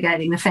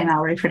navigating the female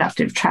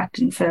reproductive tract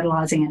and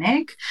fertilising an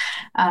egg.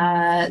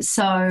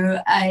 So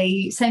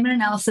a semen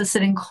analysis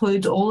that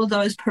includes all of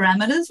those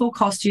parameters will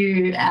cost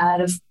you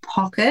out of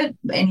pocket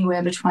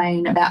anywhere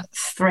between about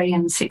 $300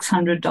 and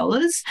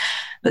 $600.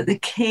 But the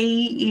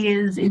key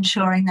is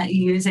ensuring that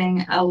you're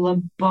using a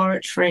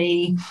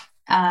laboratory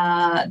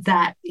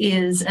that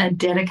is a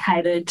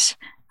dedicated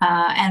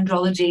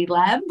andrology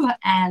lab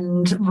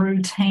and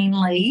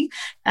routinely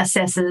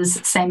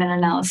assesses semen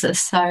analysis.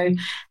 So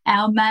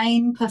our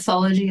main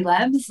pathology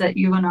labs that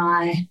you and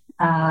I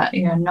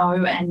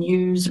know and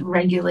use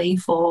regularly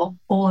for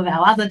all of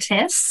our other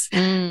tests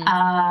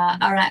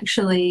are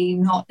actually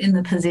not in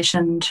the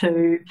position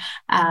to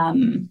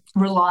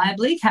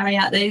reliably carry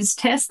out these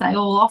tests. They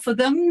all offer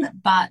them,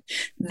 but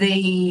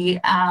the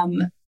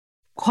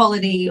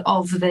quality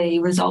of the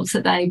results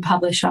that they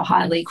publish are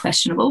highly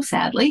questionable,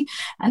 sadly.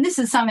 And this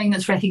is something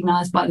that's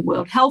recognised by the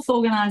World Health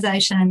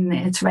Organization.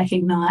 It's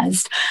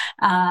recognised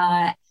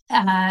as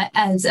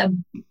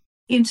an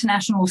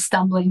international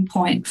stumbling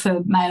point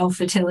for male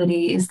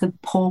fertility is the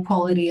poor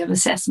quality of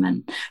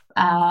assessment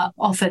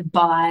offered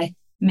by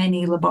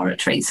many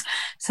laboratories.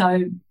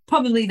 So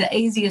probably the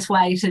easiest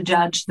way to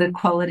judge the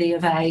quality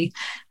of a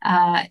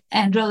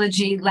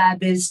andrology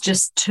lab is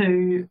just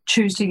to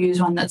choose to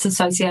use one that's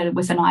associated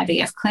with an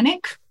IVF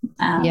clinic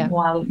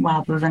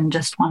rather than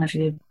just one of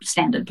your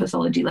standard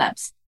pathology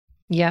labs.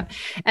 Yeah.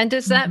 And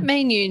does that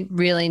mean you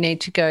really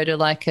need to go to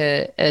like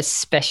a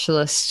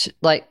specialist?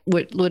 Like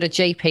would a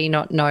GP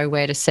not know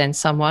where to send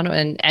someone,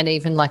 and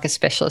even like a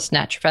specialist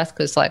naturopath?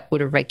 Because like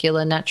would a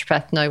regular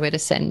naturopath know where to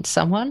send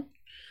someone?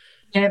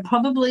 Yeah,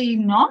 probably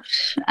not.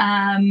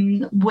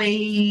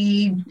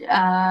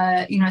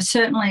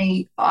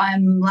 Certainly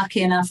I'm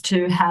lucky enough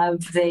to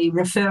have the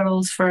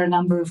referrals for a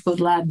number of good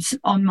labs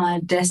on my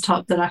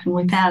desktop that I can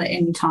whip out at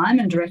any time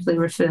and directly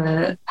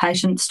refer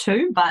patients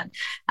to. But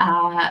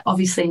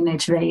obviously you need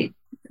to be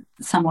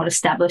somewhat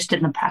established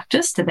in the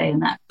practice to be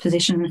in that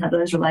position and have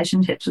those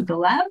relationships with the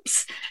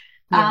labs.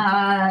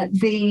 Yeah.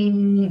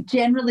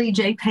 Generally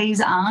GPs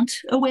aren't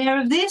aware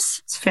of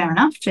this. It's fair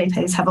enough.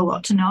 GPs have a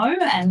lot to know,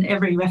 and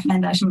every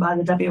recommendation by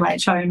the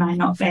WHO may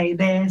not be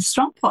their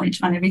strong point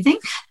on everything.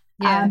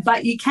 Yeah.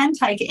 But you can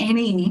take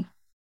any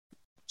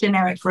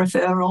generic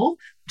referral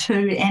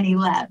to any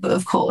lab,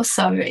 of course.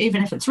 So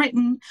even if it's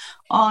written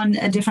on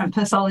a different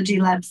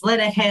pathology lab's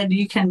letterhead,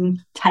 you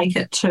can take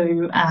it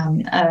to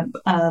an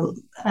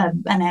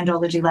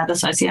andrology lab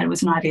associated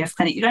with an IVF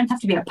clinic. You don't have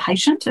to be a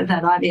patient of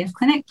that IVF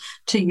clinic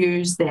to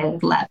use their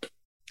lab.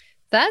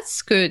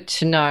 That's good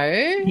to know.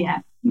 Yeah.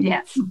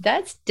 Yes.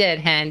 That's dead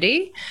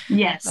handy.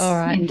 Yes. All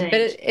right. Indeed.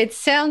 But it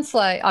sounds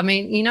like, I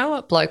mean, you know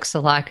what blokes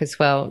are like as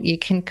well. You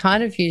can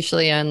kind of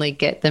usually only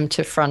get them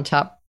to front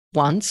up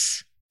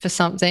once for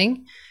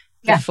something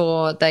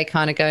before they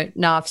kind of go,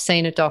 no, I've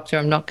seen a doctor,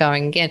 I'm not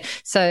going again.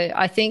 So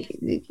I think,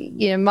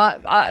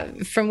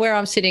 from where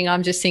I'm sitting,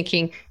 I'm just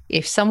thinking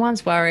if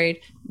someone's worried,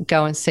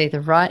 go and see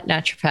the right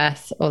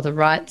naturopath or the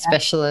right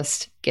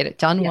specialist, get it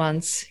done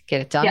once,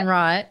 get it done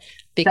right,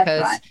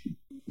 because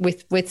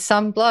with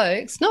some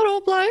blokes, not all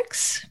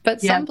blokes,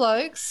 but some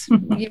blokes,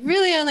 you've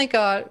really only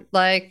got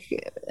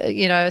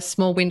a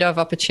small window of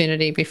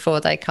opportunity before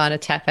they kind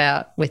of tap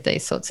out with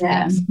these sorts of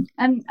things.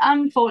 And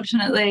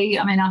unfortunately,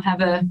 I mean, I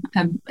have an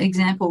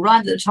example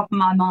right at the top of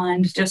my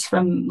mind just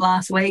from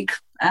last week,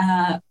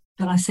 but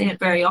I see it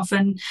very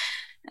often.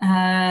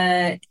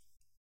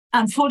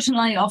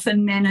 Unfortunately,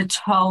 often men are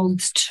told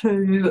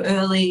too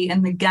early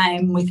in the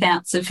game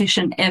without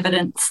sufficient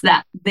evidence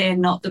that they're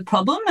not the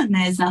problem and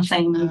there's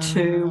nothing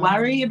to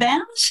worry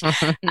about.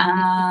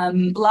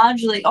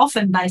 Largely,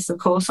 often based, of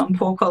course, on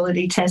poor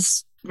quality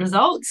test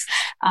results,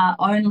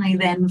 only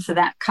then for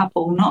that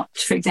couple, not,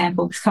 for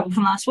example, this couple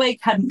from last week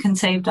hadn't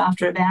conceived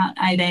after about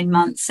 18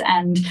 months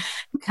and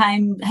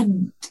came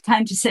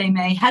to see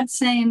me, had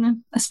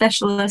seen a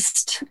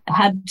specialist,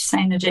 had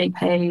seen a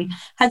GP,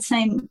 had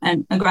seen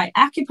a great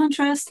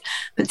acupuncturist,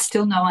 but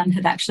still no one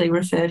had actually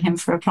referred him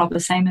for a proper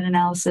semen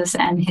analysis,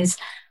 and his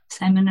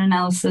semen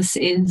analysis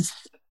is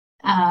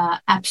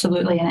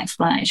absolutely an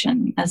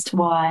explanation as to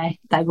why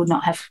they would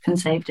not have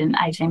conceived in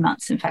 18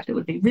 months. In fact, it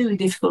would be really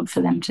difficult for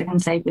them to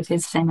conceive with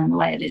his semen the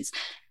way it is.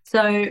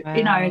 So,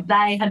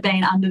 they had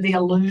been under the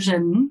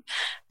illusion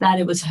that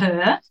it was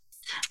her,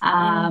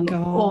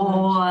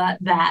 or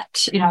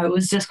that, it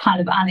was just kind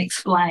of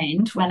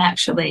unexplained, when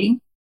actually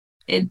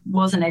it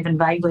wasn't even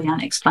vaguely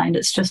unexplained.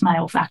 It's just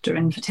male factor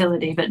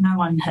infertility, but no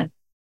one had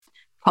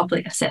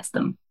properly assessed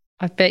them.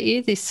 I bet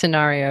you this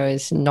scenario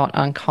is not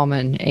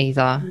uncommon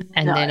either.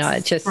 And no, then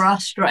it's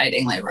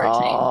frustratingly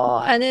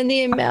routine. And then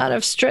the amount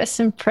of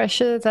stress and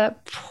pressure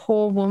that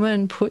poor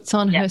woman puts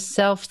on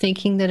herself,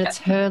 thinking that it's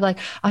her, like,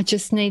 I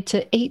just need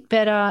to eat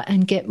better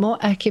and get more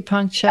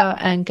acupuncture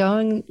and go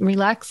and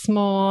relax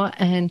more,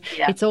 and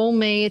it's all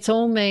me, it's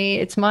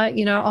my,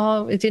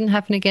 it didn't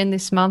happen again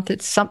this month,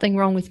 it's something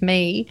wrong with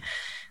me.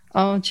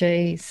 Oh,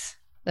 geez.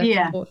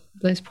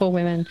 Those poor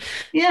women.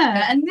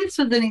 Yeah, and this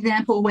was an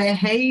example where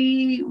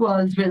he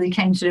was really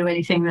keen to do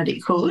anything that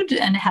he could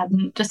and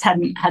hadn't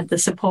had the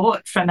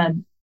support from a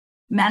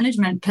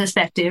management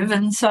perspective.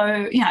 And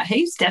so,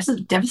 he's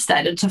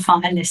devastated to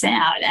find this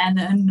out and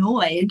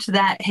annoyed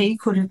that he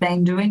could have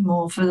been doing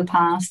more for the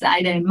past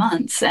 18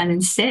 months. And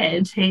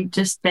instead, he'd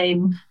just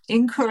been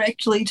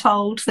incorrectly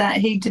told that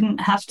he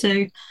didn't have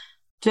to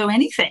do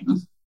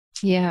anything.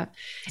 Yeah.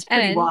 It's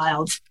pretty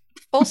wild.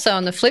 Also,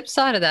 on the flip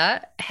side of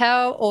that,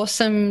 how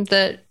awesome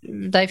that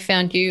they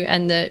found you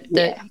and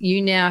that you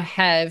now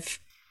have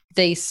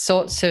these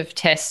sorts of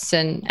tests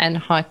and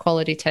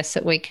high-quality tests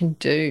that we can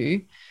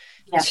do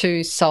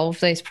to solve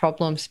these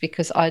problems,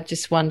 because I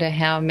just wonder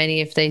how many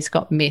of these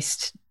got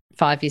missed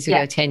 5 years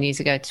ago, 10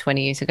 years ago,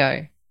 20 years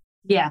ago.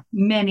 Yeah,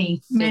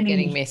 many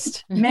getting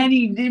missed.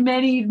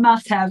 many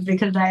must have,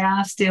 because they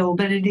are still,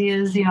 but it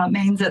is, it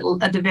means that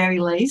at the very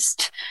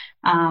least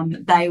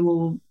they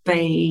will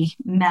be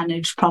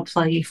managed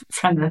properly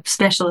from a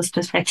specialist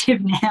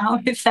perspective now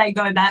if they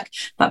go back.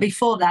 But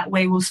before that,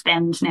 we will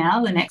spend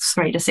now the next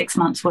 3 to 6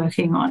 months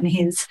working on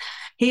his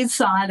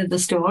side of the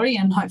story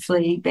and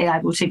hopefully be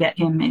able to get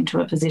him into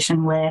a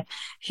position where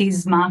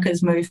his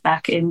markers move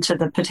back into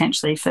the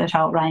potentially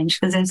fertile range,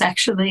 because there's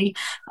actually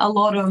a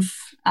lot of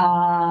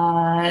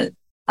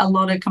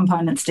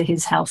components to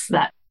his health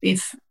that,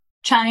 if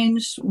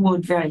changed,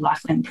 would very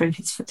likely improve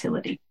his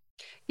fertility.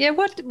 Yeah,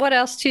 what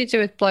else do you do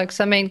with blokes?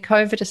 I mean,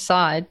 COVID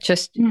aside,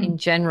 just in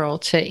general,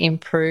 to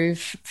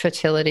improve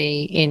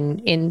fertility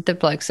in the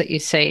blokes that you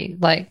see,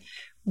 like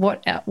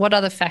what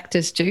other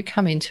factors do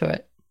come into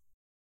it?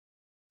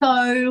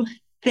 So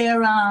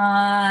there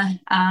are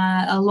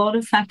a lot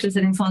of factors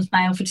that influence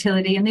male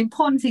fertility, and the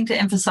important thing to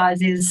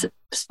emphasise is,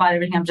 despite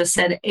everything I've just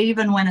said,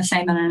 even when a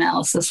semen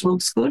analysis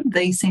looks good,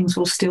 these things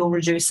will still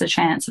reduce the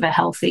chance of a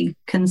healthy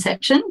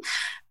conception.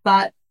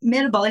 But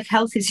metabolic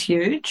health is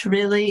huge,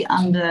 really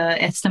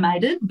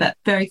underestimated, but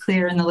very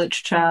clear in the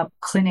literature,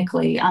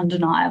 clinically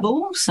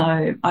undeniable.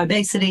 So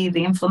obesity,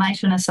 the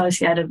inflammation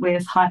associated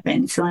with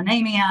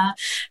hyperinsulinemia,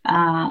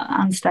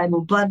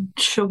 unstable blood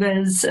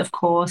sugars, of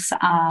course,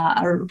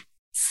 are a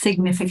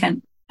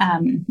significant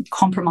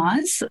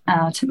compromise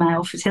to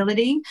male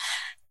fertility.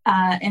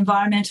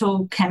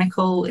 Environmental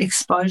chemical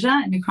exposure,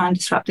 endocrine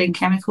disrupting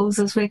chemicals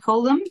as we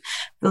call them.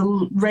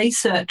 The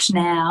research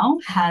now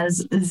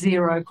has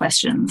zero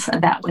questions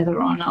about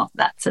whether or not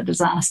that's a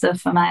disaster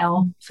for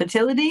male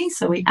fertility.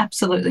 So we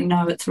absolutely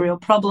know it's a real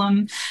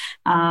problem.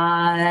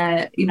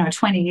 20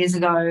 years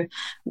ago,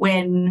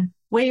 when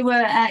we were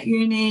at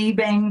uni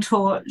being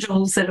taught,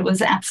 Jules, that it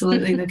was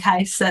absolutely the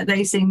case that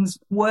these things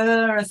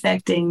were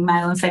affecting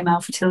male and female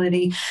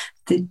fertility,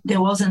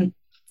 there wasn't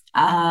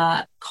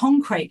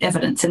concrete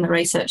evidence in the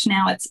research.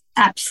 Now it's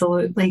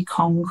absolutely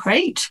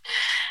concrete.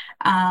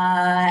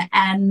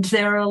 And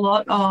there are a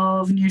lot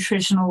of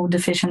nutritional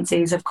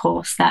deficiencies, of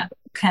course, that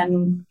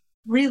can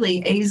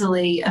really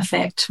easily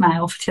affect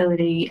male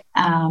fertility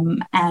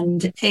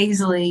and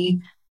easily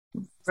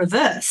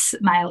reverse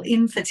male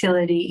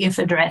infertility if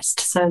addressed.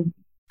 So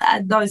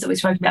those that we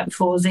spoke about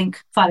before,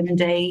 zinc, vitamin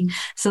D,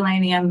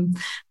 selenium,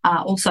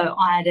 also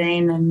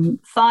iodine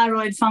and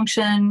thyroid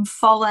function,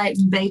 folate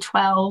and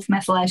B12,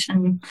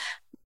 methylation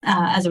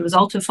as a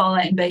result of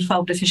folate and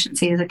B12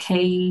 deficiency is a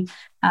key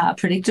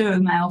predictor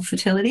of male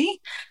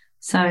fertility.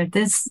 So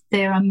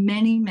there are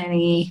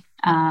many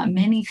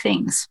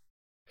things.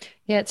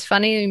 Yeah, it's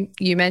funny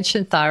you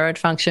mentioned thyroid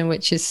function,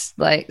 which is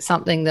like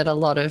something that a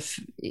lot of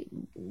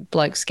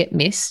blokes get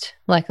missed.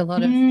 Like a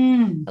lot of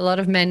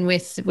men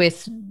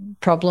with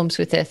problems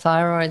with their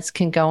thyroids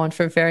can go on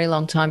for a very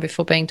long time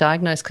before being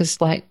diagnosed, because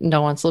like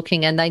no one's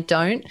looking, and they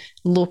don't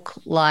look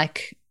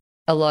like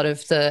a lot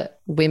of the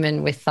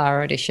women with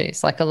thyroid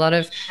issues. Like a lot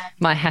of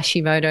my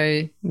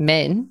Hashimoto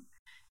men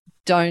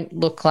don't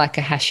look like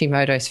a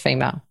Hashimoto's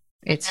female.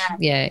 It's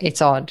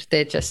odd.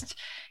 They're just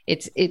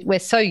we're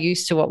so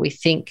used to what we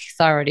think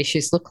thyroid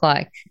issues look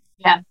like.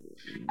 Yeah.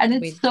 And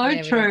it's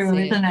so true,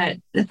 isn't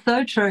it? It's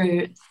so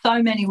true.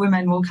 So many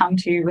women will come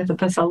to you with a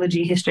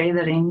pathology history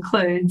that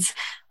includes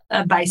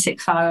a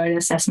basic thyroid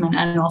assessment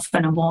and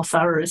often a more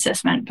thorough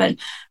assessment. But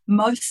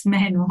most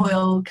men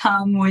will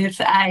come with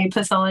a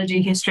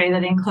pathology history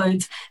that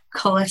includes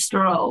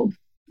cholesterol,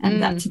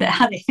 and that's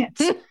about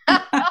it.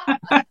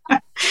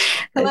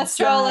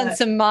 Cholesterol and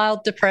some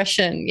mild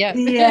depression. Yeah.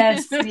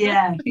 Yes.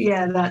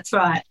 Yeah, that's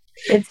right.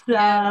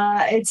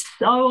 It's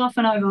so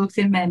often overlooked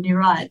in men. You're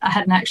right. I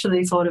hadn't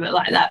actually thought of it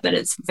like that, but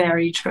it's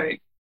very true.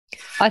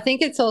 I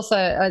think it's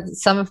also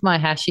some of my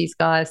hashies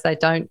guys, they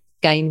don't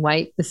gain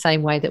weight the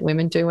same way that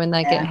women do when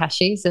they get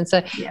hashies. And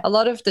so a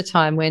lot of the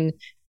time when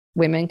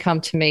women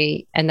come to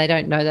me and they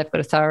don't know they've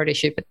got a thyroid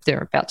issue, but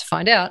they're about to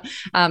find out,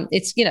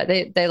 it's,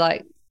 they're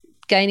like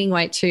gaining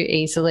weight too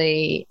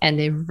easily and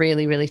they're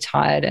really, really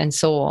tired and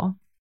sore,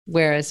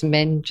 whereas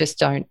men just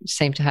don't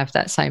seem to have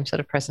that same sort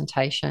of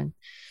presentation.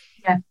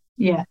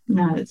 Yeah,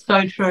 no, it's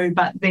so true.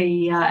 But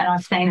and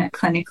I've seen it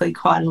clinically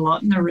quite a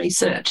lot, and the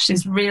research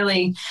is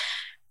really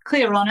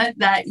clear on it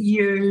that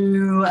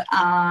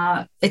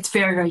it's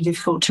very, very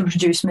difficult to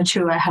produce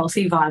mature,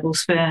 healthy, viable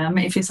sperm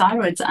if your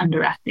thyroid's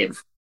underactive.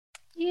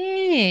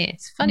 Yeah,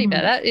 it's funny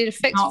about that. It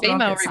affects Not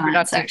female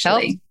reproductive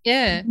health.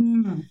 Yeah.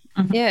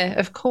 Mm-hmm. Yeah,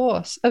 of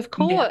course. Of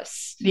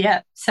course.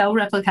 Yeah. Cell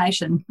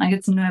replication. Like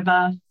it's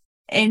never,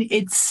 and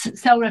it's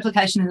cell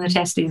replication in the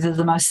testes is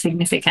the most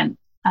significant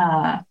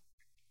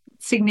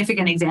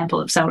example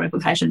of cell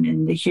replication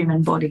in the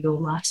human body or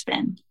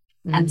lifespan.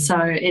 And so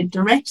it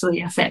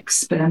directly affects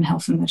sperm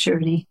health and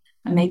maturity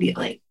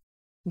immediately.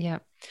 Yeah.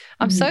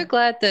 I'm so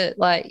glad that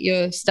like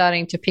you're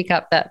starting to pick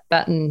up that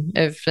baton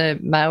of the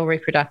male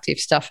reproductive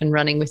stuff and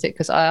running with it,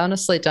 because I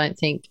honestly don't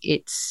think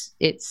it's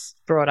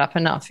brought up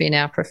enough in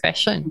our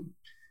profession.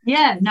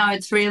 Yeah, no,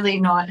 it's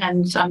really not.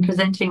 And I'm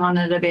presenting on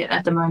it a bit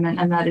at the moment,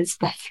 and that is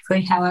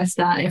basically how I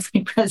start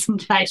every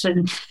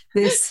presentation.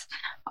 This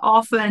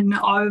often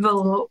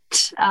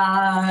overlooked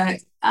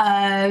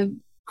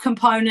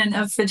component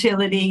of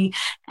fertility,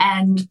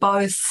 and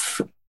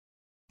both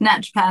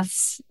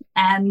naturopaths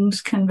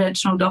and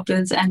conventional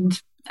doctors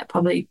and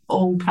probably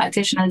all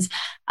practitioners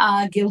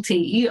are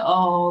guilty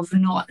of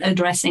not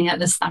addressing it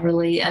as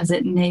thoroughly as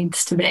it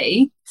needs to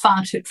be.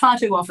 Far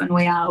too often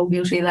we are all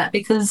guilty of that,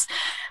 because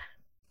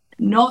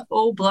not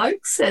all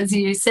blokes, as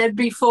you said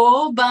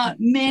before, but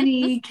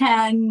many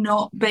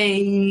cannot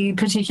be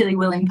particularly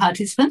willing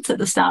participants at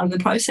the start of the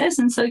process.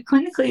 And so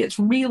clinically it's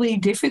really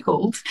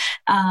difficult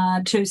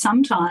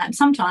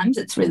sometimes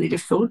it's really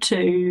difficult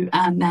to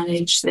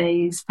manage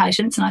these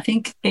patients. And I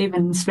think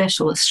even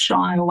specialists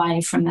shy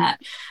away from that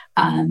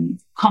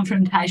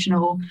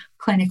confrontational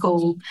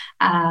clinical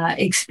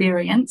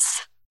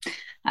experience.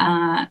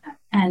 And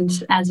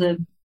as I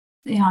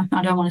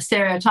don't want to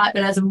stereotype,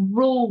 but as a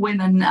rule,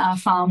 women are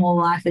far more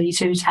likely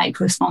to take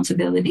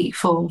responsibility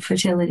for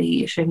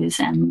fertility issues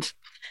and,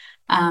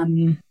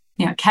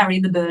 carry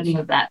the burden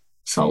of that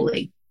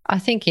solely. I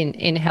think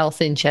in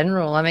health in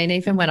general, I mean,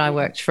 even when I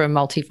worked for a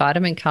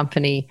multivitamin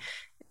company,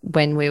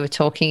 when we were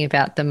talking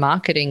about the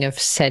marketing of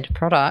said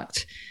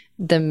product,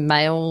 the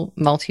male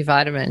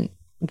multivitamin,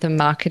 the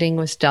marketing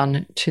was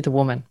done to the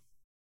woman.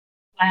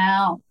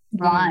 Wow.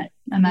 Right.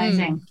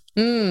 Amazing.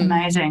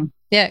 Amazing.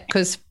 Yeah,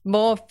 because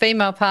more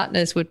female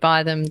partners would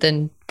buy them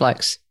than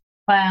blokes.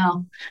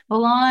 Wow.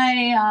 Well,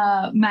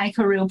 I make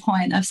a real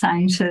point of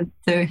saying to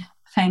the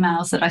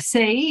females that I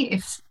see,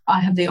 if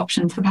I have the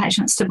option for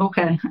patients to book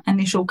an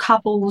initial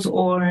couples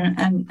or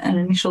an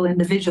initial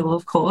individual,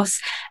 of course,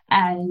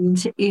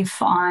 and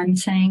if I'm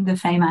seeing the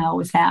female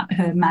without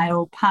her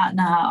male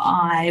partner,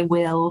 I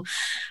will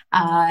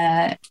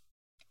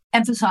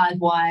emphasise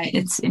why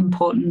it's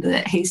important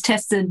that he's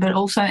tested, but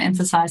also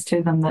emphasise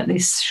to them that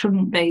this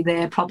shouldn't be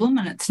their problem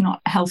and it's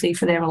not healthy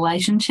for their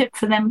relationship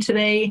for them to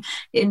be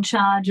in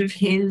charge of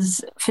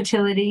his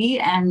fertility,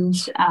 and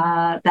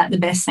that the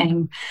best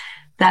thing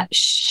that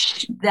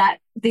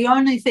the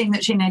only thing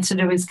that she needs to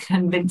do is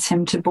convince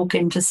him to book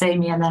in to see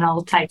me, and then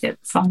I'll take it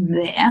from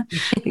there.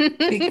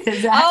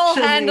 Because I'll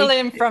handle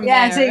him from there.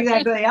 Yes,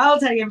 exactly. I'll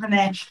take him from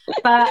there.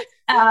 But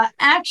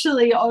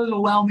actually,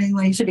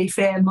 overwhelmingly, to be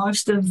fair,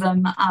 most of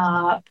them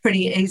are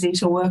pretty easy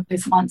to work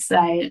with once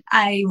they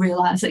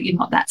realise that you're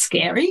not that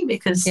scary,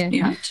 because a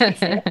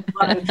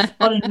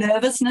lot of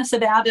nervousness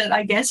about it,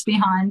 I guess,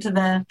 behind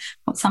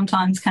what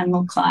sometimes can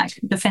look like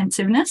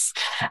defensiveness.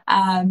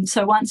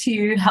 So once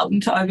you help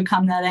them to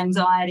overcome that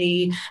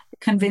anxiety,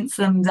 convince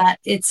them that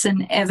it's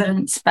an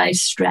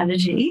evidence-based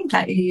strategy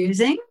that you're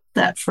using,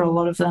 that for a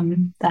lot of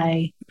them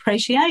they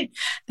appreciate,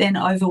 then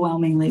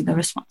overwhelmingly the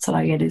response that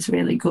I get is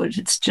really good.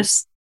 It's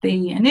just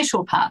the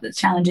initial part that's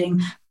challenging,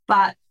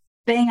 but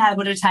being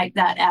able to take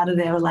that out of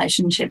their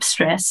relationship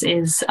stress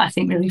is, I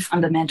think, really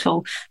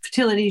fundamental.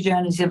 Fertility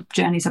journeys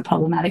are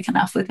problematic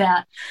enough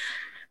without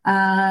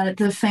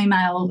the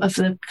female of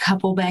the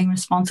couple being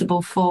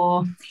responsible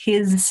for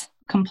his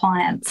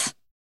compliance.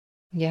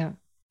 Yeah.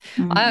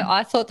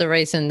 I thought the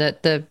reason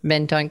that the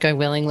men don't go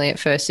willingly at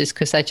first is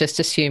because they just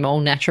assume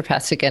all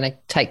naturopaths are going to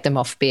take them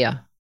off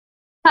beer.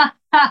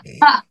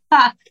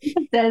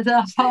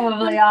 There's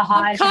probably a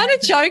high. I'm kind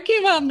of joking,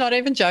 but I'm not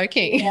even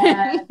joking.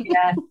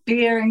 Yeah,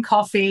 beer and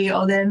coffee,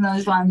 or then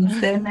there's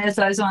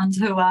those ones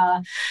who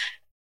are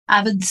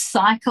avid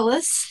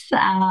cyclists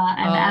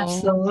and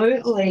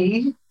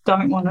absolutely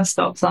don't want to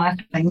stop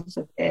cycling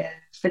for their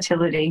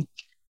fertility.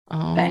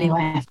 But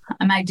anyway,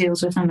 I make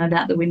deals with them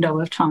about the window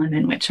of time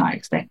in which I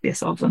expect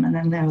this of them, and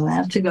then they're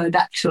allowed to go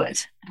back to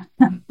it.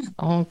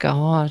 Oh,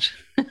 God.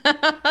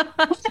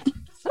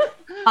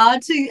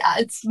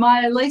 It's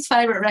my least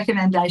favourite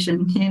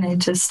recommendation. You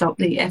need to stop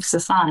the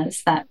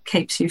exercise that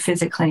keeps you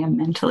physically and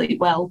mentally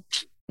well.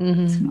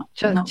 Mm-hmm.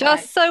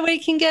 Just so we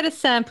can get a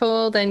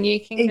sample, then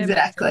you can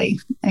Exactly.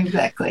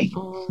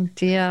 Oh,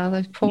 dear,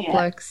 those poor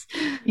blokes.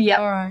 Yeah.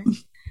 All right.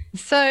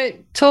 So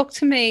talk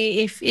to me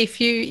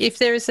if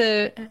there is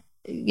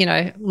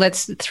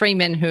let's 3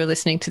 men who are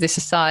listening to this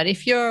aside,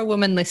 if you're a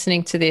woman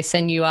listening to this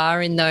and you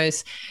are in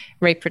those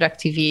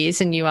reproductive years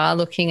and you are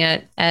looking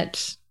at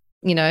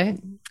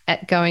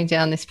going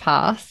down this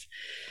path,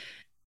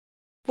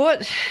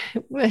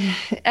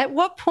 At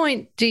what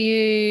point do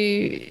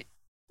you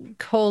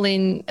call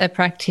in a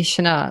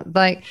practitioner?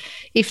 Like,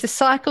 if the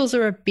cycles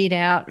are a bit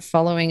out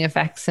following a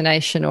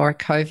vaccination or a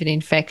COVID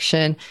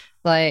infection,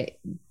 like,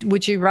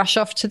 would you rush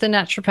off to the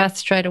naturopath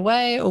straight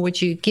away, or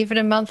would you give it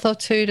a month or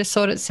two to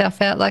sort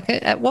itself out? Like,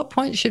 at what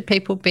point should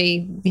people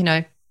be,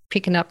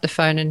 picking up the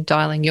phone and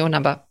dialing your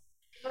number?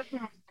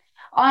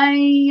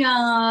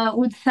 I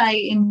would say,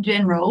 in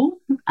general,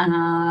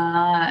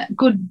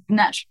 good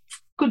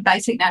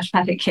basic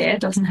naturopathic care. It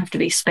doesn't have to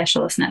be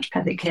specialist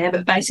naturopathic care,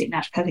 but basic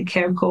naturopathic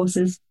care, of course,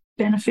 is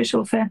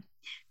beneficial for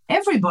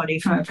everybody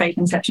from a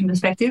preconception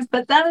perspective.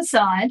 But that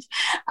aside,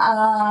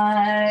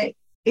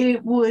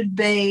 it would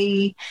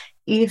be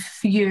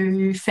if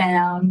you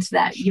found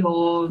that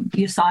your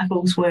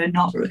cycles were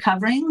not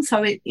recovering.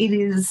 So it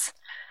is,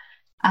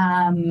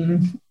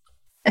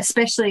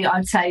 especially,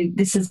 I'd say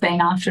this has been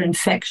after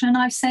infection.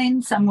 I've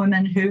seen some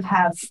women who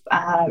have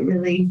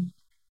really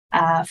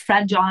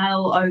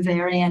fragile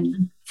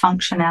ovarian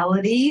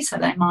functionality, so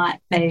they might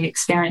be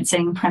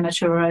experiencing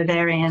premature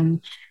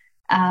ovarian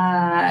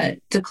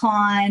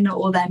decline,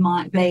 or they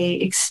might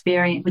be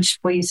experiencing, which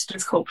we used to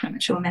just call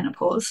premature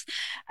menopause,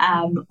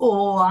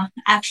 or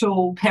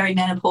actual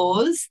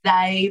perimenopause.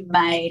 They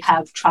may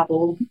have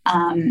trouble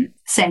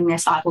seeing their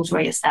cycles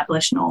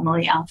re-established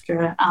normally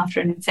after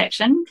an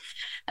infection,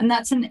 and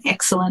that's an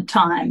excellent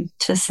time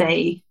to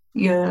see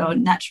your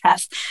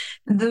naturopath.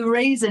 The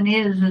reason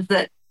is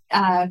that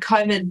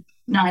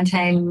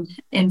COVID-19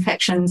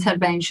 infections have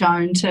been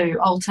shown to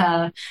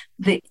alter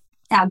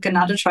our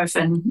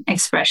gonadotrophin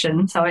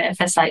expression, so our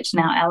FSH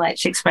and our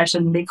LH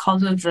expression,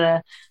 because of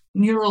the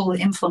neural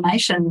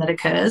inflammation that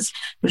occurs,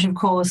 which of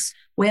course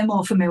we're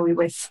more familiar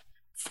with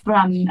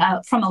from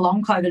a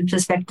long COVID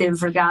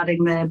perspective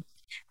regarding the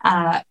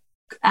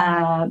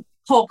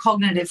poor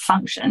cognitive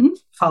function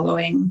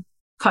following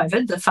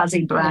COVID, the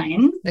fuzzy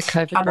brain, the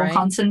COVID trouble brain,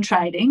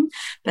 concentrating,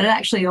 but it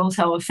actually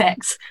also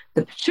affects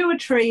the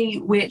pituitary,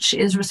 which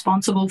is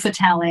responsible for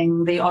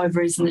telling the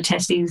ovaries and the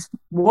testes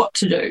what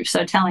to do.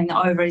 So telling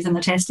the ovaries and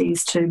the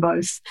testes to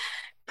both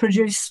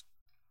produce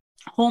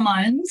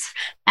hormones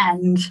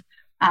and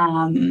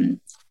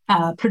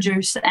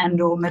produce and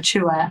or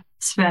mature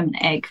sperm and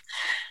egg.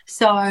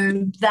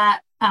 So that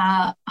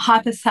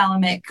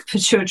hypothalamic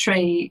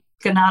pituitary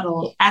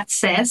gonadal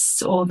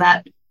axis, or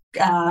that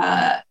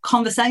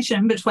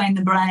conversation between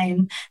the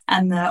brain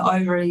and the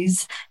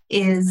ovaries,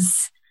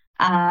 is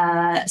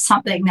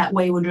something that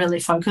we would really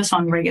focus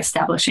on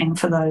re-establishing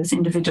for those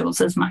individuals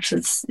as much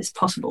as is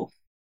possible.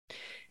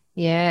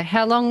 Yeah.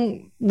 How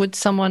long would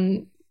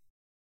someone,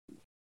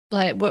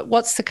 like,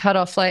 what's the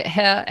cutoff? Like,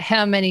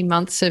 how many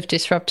months of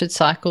disrupted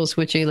cycles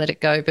would you let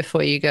it go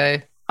before you go,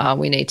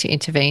 we need to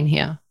intervene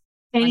here?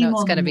 Any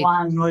more than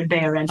one would be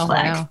a red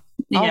flag. Wow.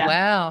 Yeah. Oh,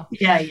 wow.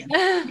 Yeah.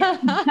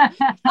 I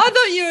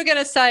thought you were going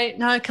to say,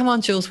 no, come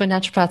on, Jules, we're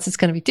naturopaths. It's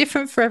going to be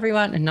different for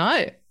everyone. And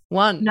no,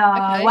 one. No,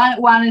 okay.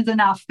 one is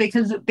enough,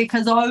 because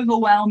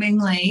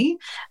overwhelmingly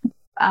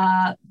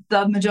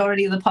the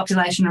majority of the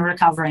population are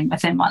recovering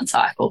within one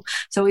cycle.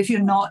 So if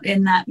you're not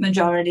in that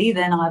majority,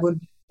 then I would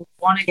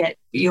want to get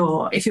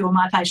if you were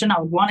my patient, I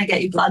would want to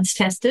get your bloods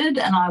tested,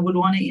 and I would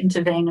want to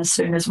intervene as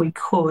soon as we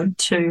could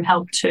to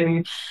help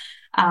you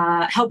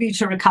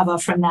to recover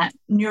from that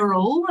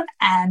neural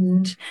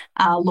and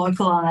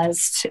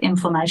localized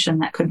inflammation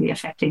that could be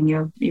affecting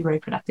your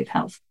reproductive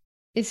health.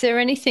 Is there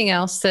anything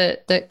else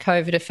that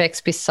COVID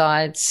affects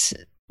besides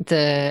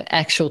the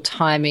actual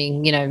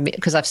timing,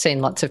 because I've seen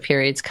lots of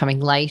periods coming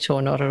late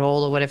or not at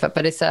all or whatever,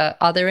 but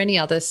are there any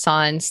other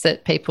signs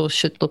that people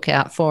should look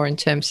out for in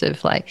terms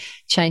of like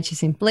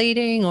changes in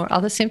bleeding or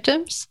other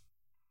symptoms?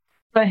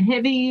 So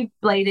heavy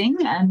bleeding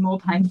and more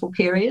painful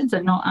periods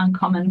are not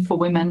uncommon for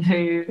women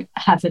who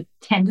have a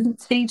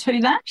tendency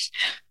to that.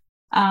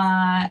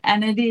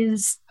 And it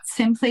is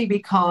simply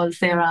because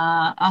there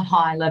are a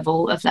high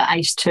level of the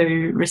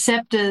ACE2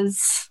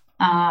 receptors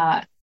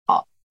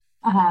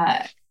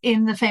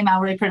in the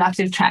female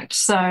reproductive tract.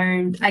 So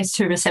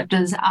ACE2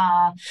 receptors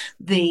are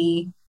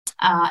the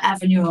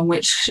avenue in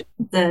which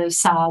the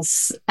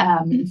SARS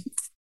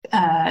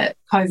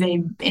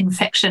COVID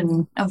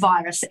infection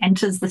virus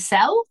enters the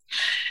cell.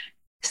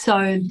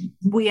 So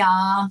we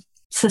are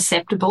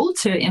susceptible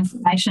to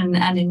inflammation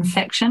and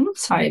infection.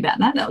 Sorry about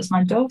that. That was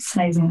my dog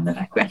sneezing in the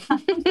background.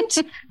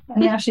 And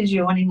now she's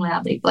yawning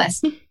loudly,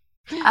 bless.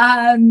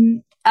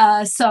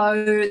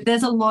 So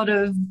there's a lot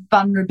of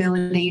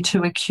vulnerability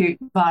to acute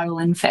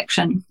viral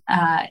infection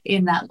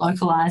in that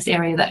localized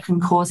area that can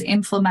cause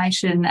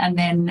inflammation and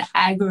then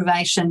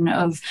aggravation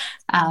of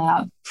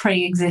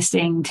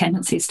pre-existing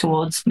tendencies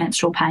towards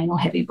menstrual pain or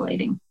heavy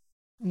bleeding.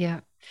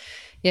 Yeah.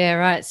 Yeah,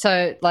 right.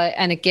 So,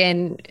 and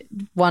again,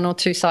 1 or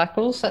 2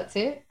 cycles, that's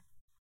it?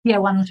 Yeah,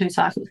 1 or 2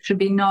 cycles. Should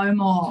be no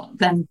more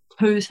than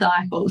 2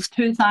 cycles.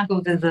 2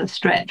 cycles is a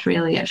stretch,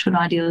 really. It should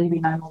ideally be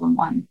no more than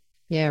 1.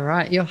 Yeah,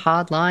 right. You're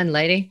hard line,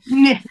 lady.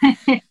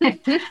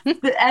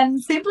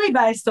 And simply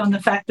based on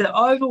the fact that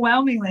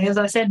overwhelmingly, as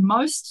I said,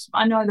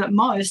 I know that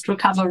most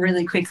recover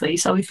really quickly.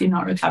 So if you're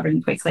not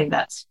recovering quickly,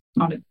 that's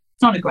not a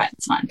It's not a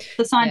great sign. It's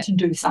a sign to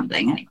do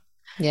something anyway.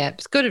 Yeah,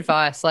 it's good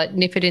advice. Like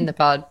nip it in the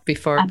bud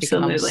before it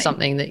becomes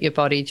something that your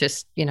body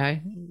just,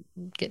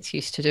 gets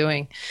used to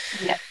doing.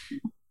 Yeah.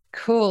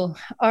 Cool.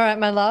 All right,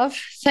 my love.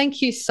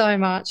 Thank you so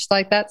much.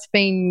 Like that's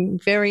been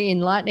very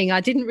enlightening.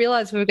 I didn't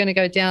realize we were going to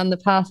go down the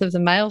path of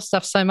the male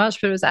stuff so much,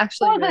 but it was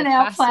actually wasn't really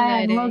our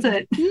fascinating. plan, was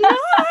it? No.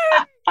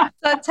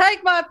 So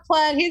take my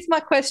plan. Here's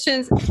my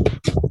questions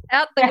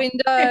out the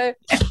window.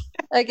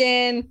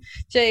 Again,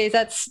 geez,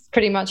 that's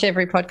pretty much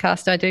every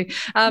podcast I do.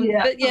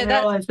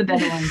 They're always the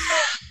better ones.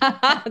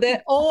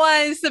 They're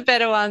always the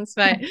better ones,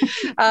 mate.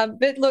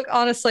 But look,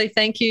 honestly,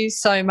 thank you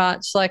so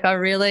much. Like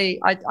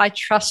I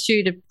trust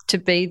you to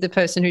be the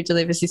person who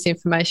delivers this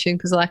information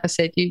because, like I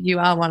said, you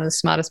are one of the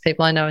smartest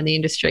people I know in the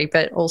industry.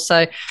 But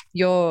also,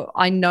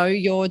 I know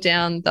you're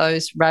down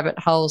those rabbit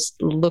holes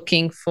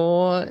looking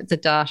for the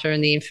data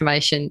and the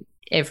information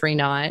every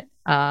night.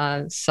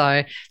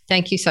 So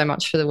thank you so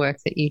much for the work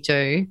that you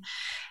do.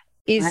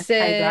 Is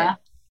there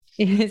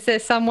is there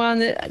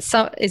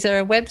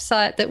a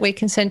website that we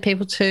can send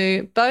people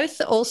to?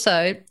 Both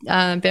also,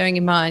 bearing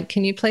in mind,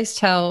 can you please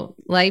tell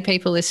lay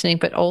people listening,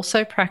 but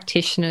also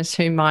practitioners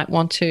who might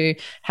want to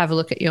have a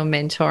look at your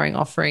mentoring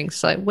offerings?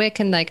 So where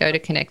can they go to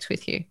connect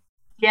with you?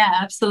 Yeah,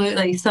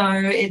 absolutely. So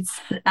it's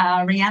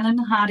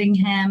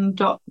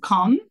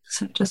rhiannonhardingham.com,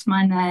 so just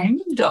my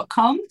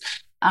name.com.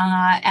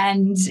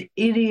 And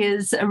it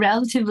is a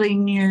relatively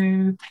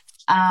new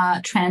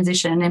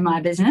transition in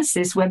my business,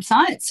 this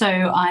website. So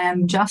I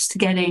am just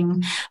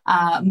getting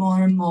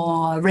more and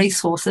more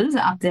resources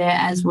up there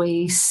as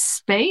we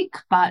speak,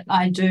 but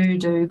I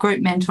do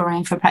group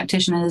mentoring for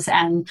practitioners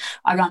and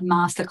I run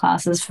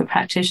masterclasses for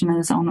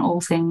practitioners on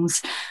all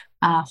things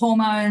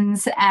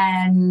hormones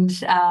and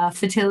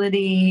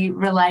fertility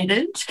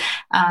related.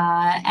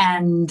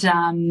 And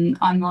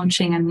I'm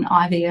launching an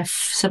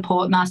IVF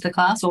support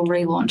masterclass, or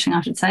relaunching,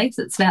 I should say, because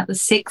it's about the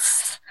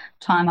 6th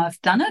time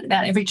I've done it.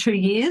 About every 2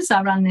 years,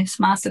 I run this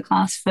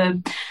masterclass for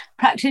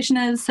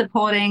practitioners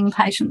supporting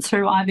patients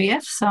through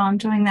IVF. So I'm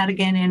doing that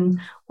again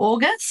in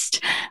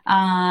August.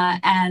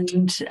 And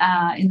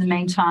in the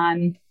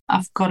meantime,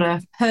 I've got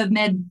a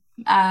HerbMed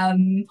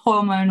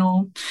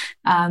hormonal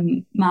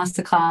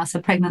masterclass, a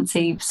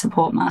pregnancy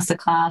support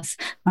masterclass.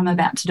 I'm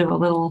about to do a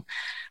little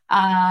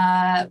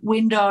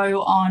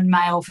window on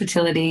male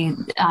fertility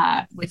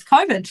with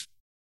COVID.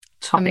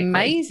 Topically.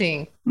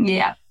 Amazing.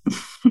 Yeah.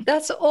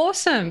 That's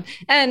awesome.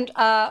 And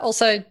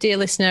also, dear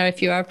listener,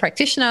 if you are a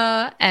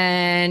practitioner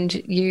and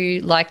you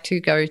like to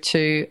go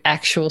to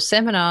actual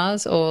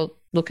seminars or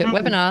look at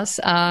webinars,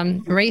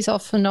 Rhee's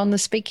often on the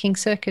speaking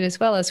circuit as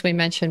well, as we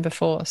mentioned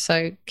before.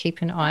 So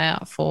keep an eye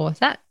out for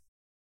that.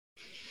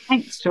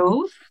 Thanks,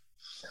 Jules.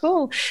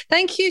 Cool.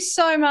 Thank you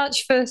so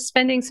much for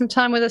spending some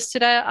time with us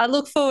today. I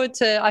look forward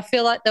to, I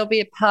feel like there'll be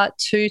a part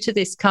 2 to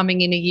this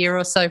coming in a year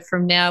or so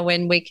from now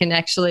when we can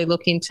actually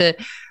look into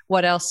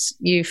what else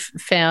you've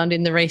found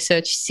in the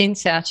research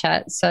since our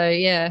chat. So,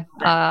 yeah,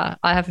 I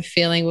have a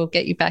feeling we'll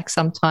get you back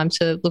sometime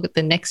to look at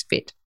the next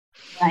bit.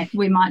 Right.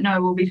 We might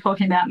know we'll be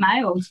talking about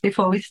males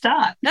before we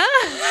start.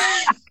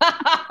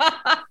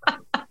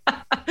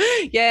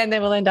 Yeah, and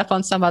then we'll end up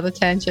on some other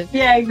tangent.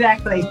 Yeah,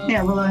 exactly.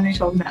 Yeah, we'll only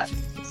talk about it.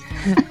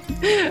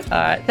 All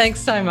right.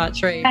 Thanks so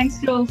much, Rhea. Thanks,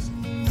 Jules.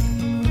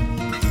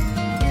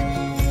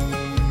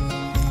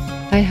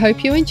 I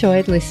hope you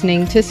enjoyed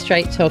listening to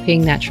Straight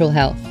Talking Natural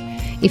Health.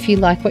 If you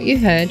like what you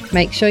heard,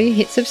 make sure you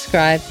hit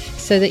subscribe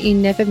so that you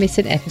never miss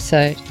an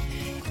episode.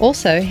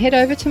 Also, head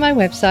over to my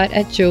website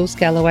at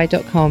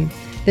julesgalloway.com.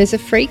 There's a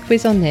free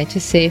quiz on there to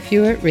see if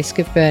you're at risk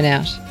of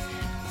burnout.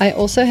 I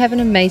also have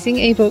an amazing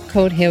ebook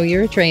called Heal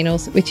Your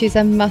Adrenals, which is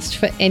a must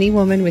for any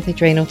woman with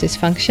adrenal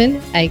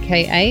dysfunction,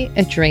 aka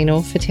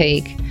adrenal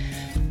fatigue.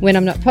 When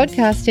I'm not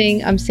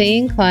podcasting, I'm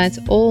seeing clients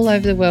all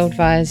over the world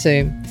via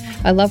Zoom.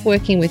 I love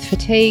working with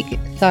fatigue,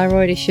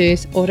 thyroid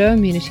issues,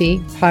 autoimmunity,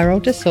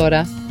 pyrrole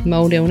disorder,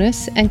 mold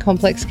illness, and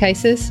complex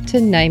cases, to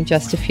name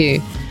just a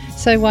few.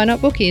 So why not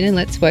book in and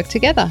let's work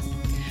together?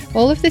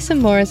 All of this and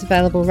more is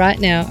available right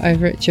now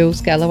over at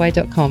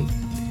julesgalloway.com.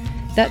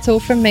 That's all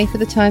from me for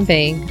the time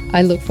being.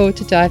 I look forward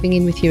to diving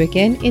in with you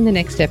again in the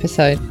next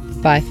episode.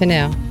 Bye for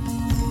now.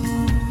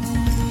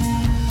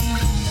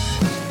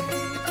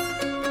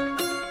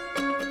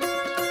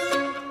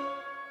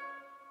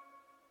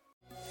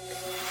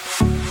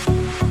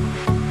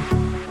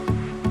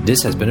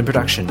 This has been a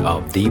production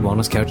of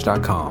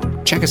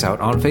TheWellnessCouch.com. Check us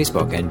out on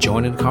Facebook and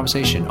join in the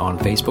conversation on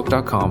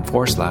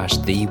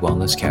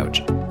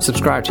Facebook.com/TheWellnessCouch.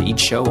 Subscribe to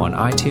each show on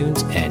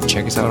iTunes and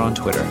check us out on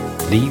Twitter.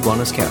 The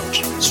Wellness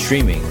Couch,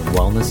 streaming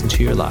wellness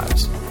into your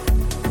lives.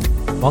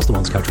 Whilst the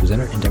Wellness Couch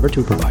presenter endeavor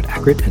to provide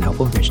accurate and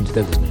helpful information to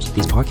their listeners,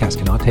 these podcasts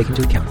cannot take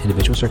into account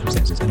individual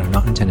circumstances and are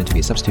not intended to be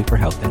a substitute for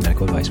health and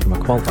medical advice from a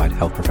qualified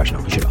health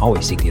professional. You should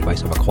always seek the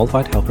advice of a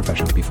qualified health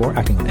professional before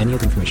acting on any of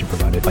the information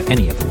provided by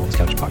any of the Wellness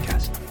Couch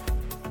podcasts.